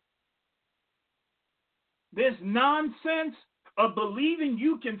sown this nonsense of believing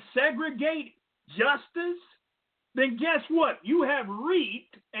you can segregate justice, then guess what? You have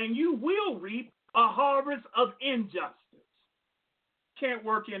reaped and you will reap a harvest of injustice. Can't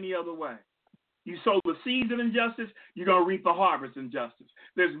work any other way. You sow the seeds of injustice, you're going to reap a harvest of injustice.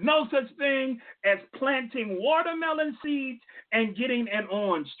 There's no such thing as planting watermelon seeds and getting an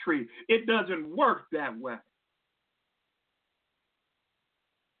orange tree. It doesn't work that way.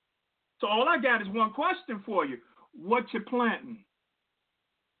 So all I got is one question for you. What you planting?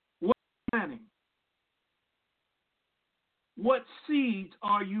 What you planting? What seeds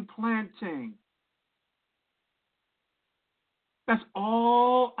are you planting? That's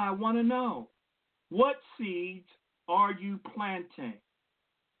all I want to know. What seeds are you planting?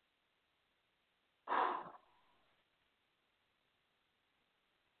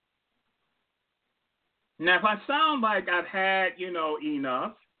 Now, if I sound like I've had,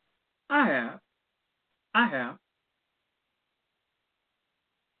 enough, I have.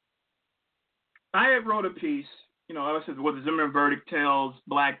 I had wrote a piece, I said, what the Zimmerman verdict tells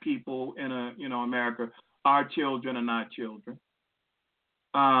black people in America, our children are not children.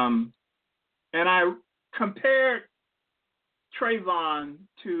 And I compared Trayvon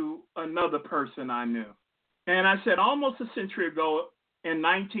to another person I knew. And I said almost a century ago in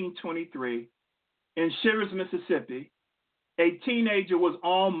 1923 in Shivers, Mississippi, a teenager was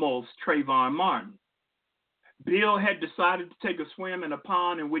almost Trayvon Martin. Bill had decided to take a swim in a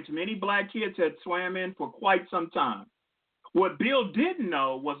pond in which many black kids had swam in for quite some time. What Bill didn't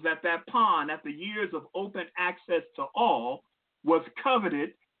know was that pond, after years of open access to all, was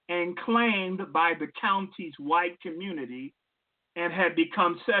coveted and claimed by the county's white community and had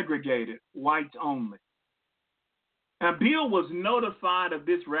become segregated, whites only. Now, Bill was notified of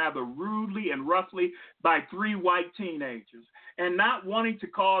this rather rudely and roughly by 3 white teenagers. And not wanting to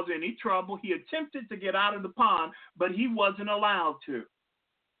cause any trouble, he attempted to get out of the pond, but he wasn't allowed to.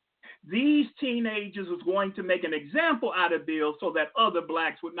 These teenagers was going to make an example out of Bill so that other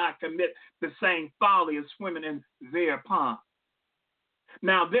blacks would not commit the same folly of swimming in their pond.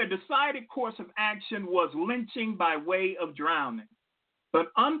 Now, their decided course of action was lynching by way of drowning.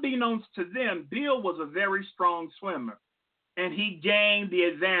 But unbeknownst to them, Bill was a very strong swimmer, and he gained the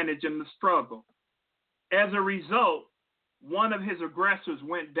advantage in the struggle. As a result, one of his aggressors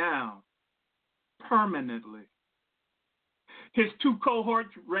went down permanently. His two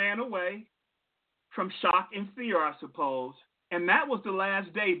cohorts ran away from shock and fear, I suppose, and that was the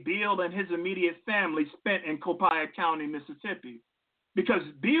last day Bill and his immediate family spent in Copiah County, Mississippi, because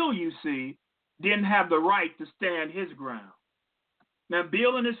Bill, you see, didn't have the right to stand his ground. Now,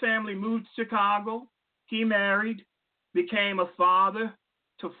 Bill and his family moved to Chicago. He married, became a father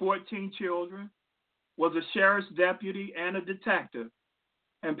to 14 children, was a sheriff's deputy and a detective,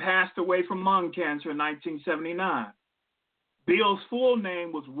 and passed away from lung cancer in 1979. Bill's full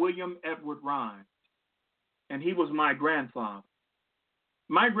name was William Edward Rhymes, and he was my grandfather.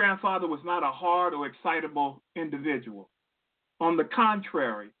 My grandfather was not a hard or excitable individual. On the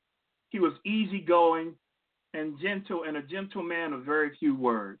contrary, he was easygoing and gentle, and a gentleman of very few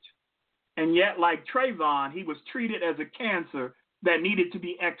words. And yet, like Trayvon, he was treated as a cancer that needed to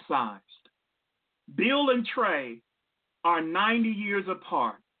be excised. Bill and Trey are 90 years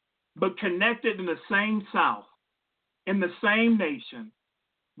apart, but connected in the same South, in the same nation,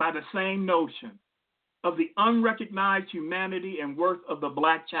 by the same notion of the unrecognized humanity and worth of the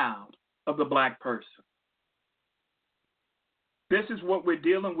black child, of the black person. This is what we're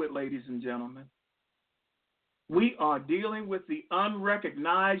dealing with, ladies and gentlemen. We are dealing with the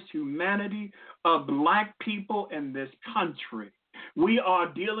unrecognized humanity of black people in this country. We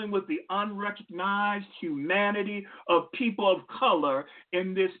are dealing with the unrecognized humanity of people of color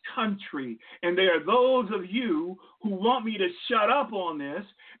in this country. And there are those of you who want me to shut up on this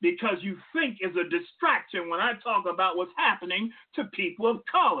because you think it's a distraction when I talk about what's happening to people of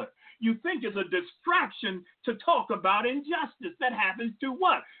color. You think it's a distraction to talk about injustice that happens to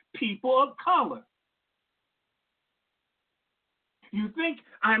what? People of color. You think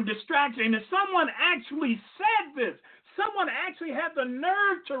I'm distracted. And if someone actually said this, someone actually had the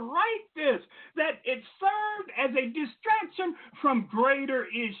nerve to write this, that it served as a distraction from greater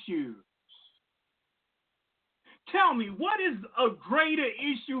issues. Tell me, what is a greater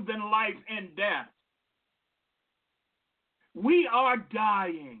issue than life and death? We are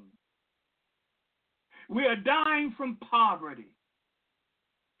dying. We are dying from poverty.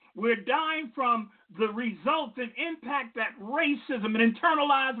 We're dying from the results and impact that racism and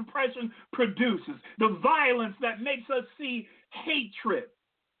internalized oppression produces, the violence that makes us see hatred,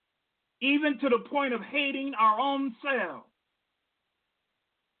 even to the point of hating our own selves.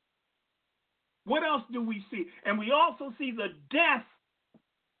 What else do we see? And we also see the death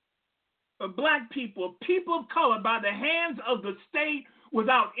of black people, people of color, by the hands of the state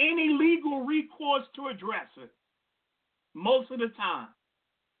without any legal recourse to address it, most of the time.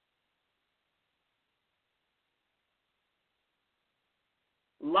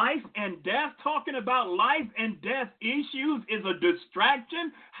 Life and death, talking about life and death issues is a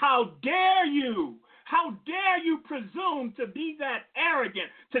distraction? How dare you? How dare you presume to be that arrogant,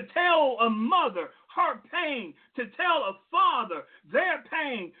 to tell a mother her pain, to tell a father their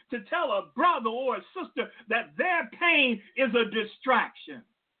pain, to tell a brother or a sister that their pain is a distraction?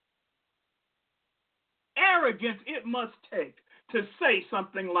 Arrogance it must take to say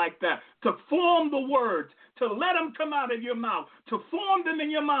something like that, to form the words, to let them come out of your mouth, to form them in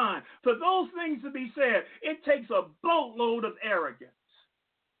your mind. For those things to be said, it takes a boatload of arrogance.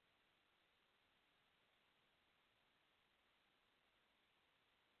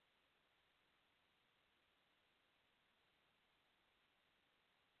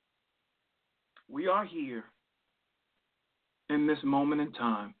 We are here in this moment in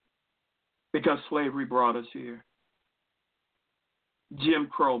time because slavery brought us here. Jim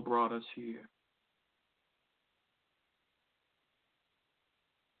Crow brought us here.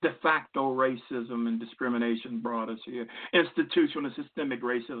 De facto racism and discrimination brought us here. Institutional and systemic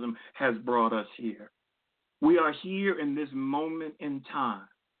racism has brought us here. We are here in this moment in time.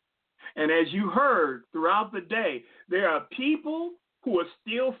 And as you heard throughout the day, there are people who are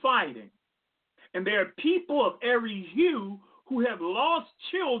still fighting. And there are people of every hue who have lost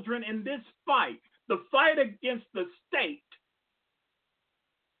children in this fight, the fight against the state,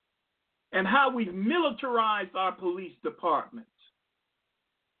 and how we've militarized our police departments,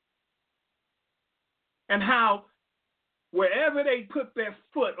 and how wherever they put their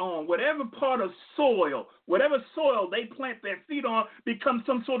foot on, whatever part of soil, whatever soil they plant their feet on becomes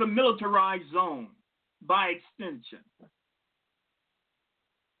some sort of militarized zone by extension.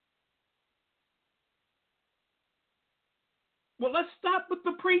 Well, let's stop with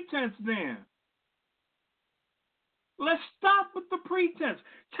the pretense then. Let's stop with the pretense.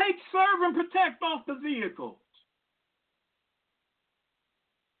 Take serve and protect off the vehicles.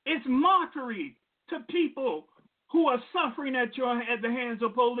 It's mockery to people who are suffering at the hands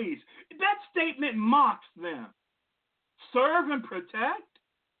of police. That statement mocks them. Serve and protect?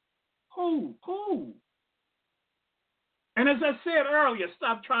 Who? And as I said earlier,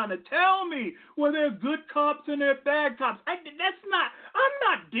 stop trying to tell me, well, there are good cops and there are bad cops. I'm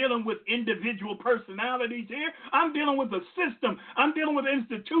not dealing with individual personalities here. I'm dealing with a system. I'm dealing with an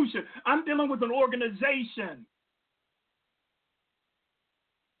institution. I'm dealing with an organization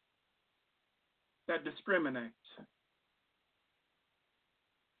that discriminates,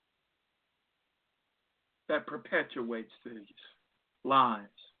 that perpetuates these lies,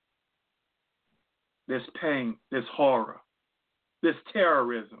 this pain, this horror, this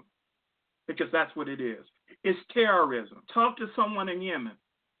terrorism, because that's what it is. It's terrorism. Talk to someone in Yemen.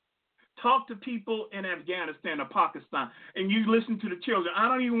 Talk to people in Afghanistan or Pakistan, and you listen to the children. I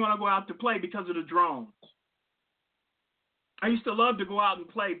don't even want to go out to play because of the drones. I used to love to go out and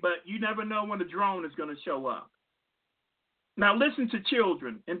play, but you never know when the drone is going to show up. Now listen to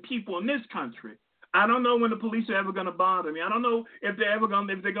children and people in this country. I don't know when the police are ever going to bother me. I don't know if they're going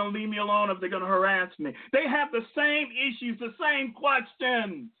to leave me alone, if they're going to harass me. They have the same issues, the same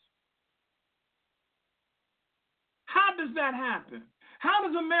questions. How does that happen? How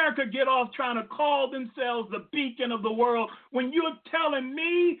does America get off trying to call themselves the beacon of the world when you're telling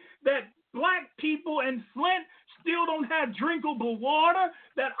me that black people in Flint still don't have drinkable water,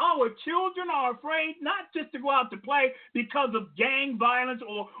 that our children are afraid not just to go out to play because of gang violence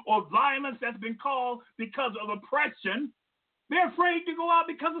or violence that's been called because of oppression. They're afraid to go out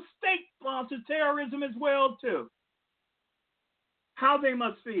because of state-sponsored terrorism as well, too. How they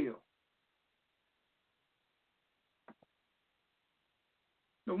must feel.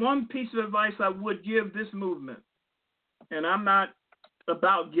 The one piece of advice I would give this movement, and I'm not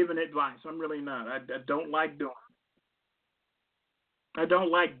about giving advice. I'm really not. I don't like doing it. I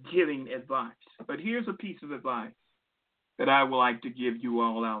don't like giving advice. But here's a piece of advice that I would like to give you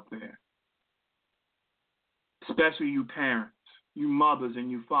all out there, especially you parents, you mothers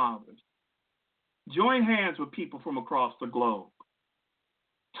and you fathers. Join hands with people from across the globe.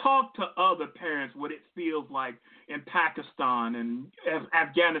 Talk to other parents what it feels like in Pakistan and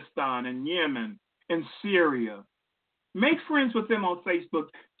Afghanistan and Yemen and Syria. Make friends with them on Facebook.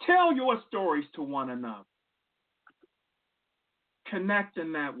 Tell your stories to one another. Connect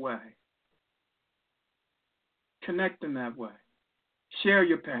in that way. Connect in that way. Share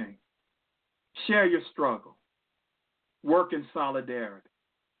your pain. Share your struggle. Work in solidarity.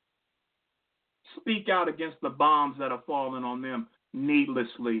 Speak out against the bombs that are falling on them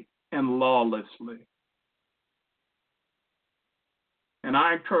needlessly and lawlessly. And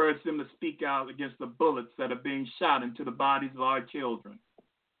I encourage them to speak out against the bullets that are being shot into the bodies of our children,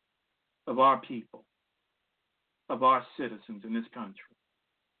 of our people, of our citizens in this country.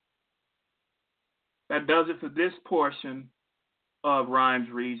 That does it for this portion of Rhymes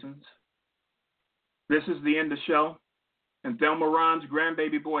Reasons. This is the end of the show, and Thelma Rhymes'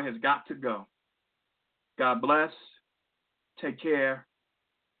 grandbaby boy has got to go. God bless, take care,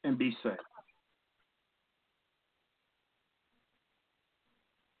 and be safe.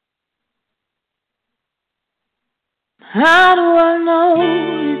 How do I know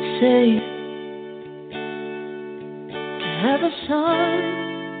it's safe to have a son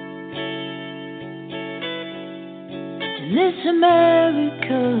in this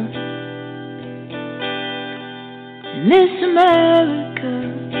America? In this America,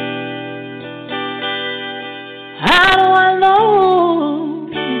 how do I know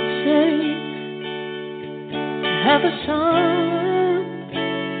it's safe to have a son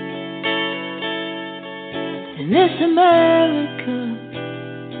in this America?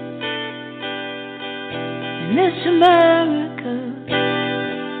 In this America.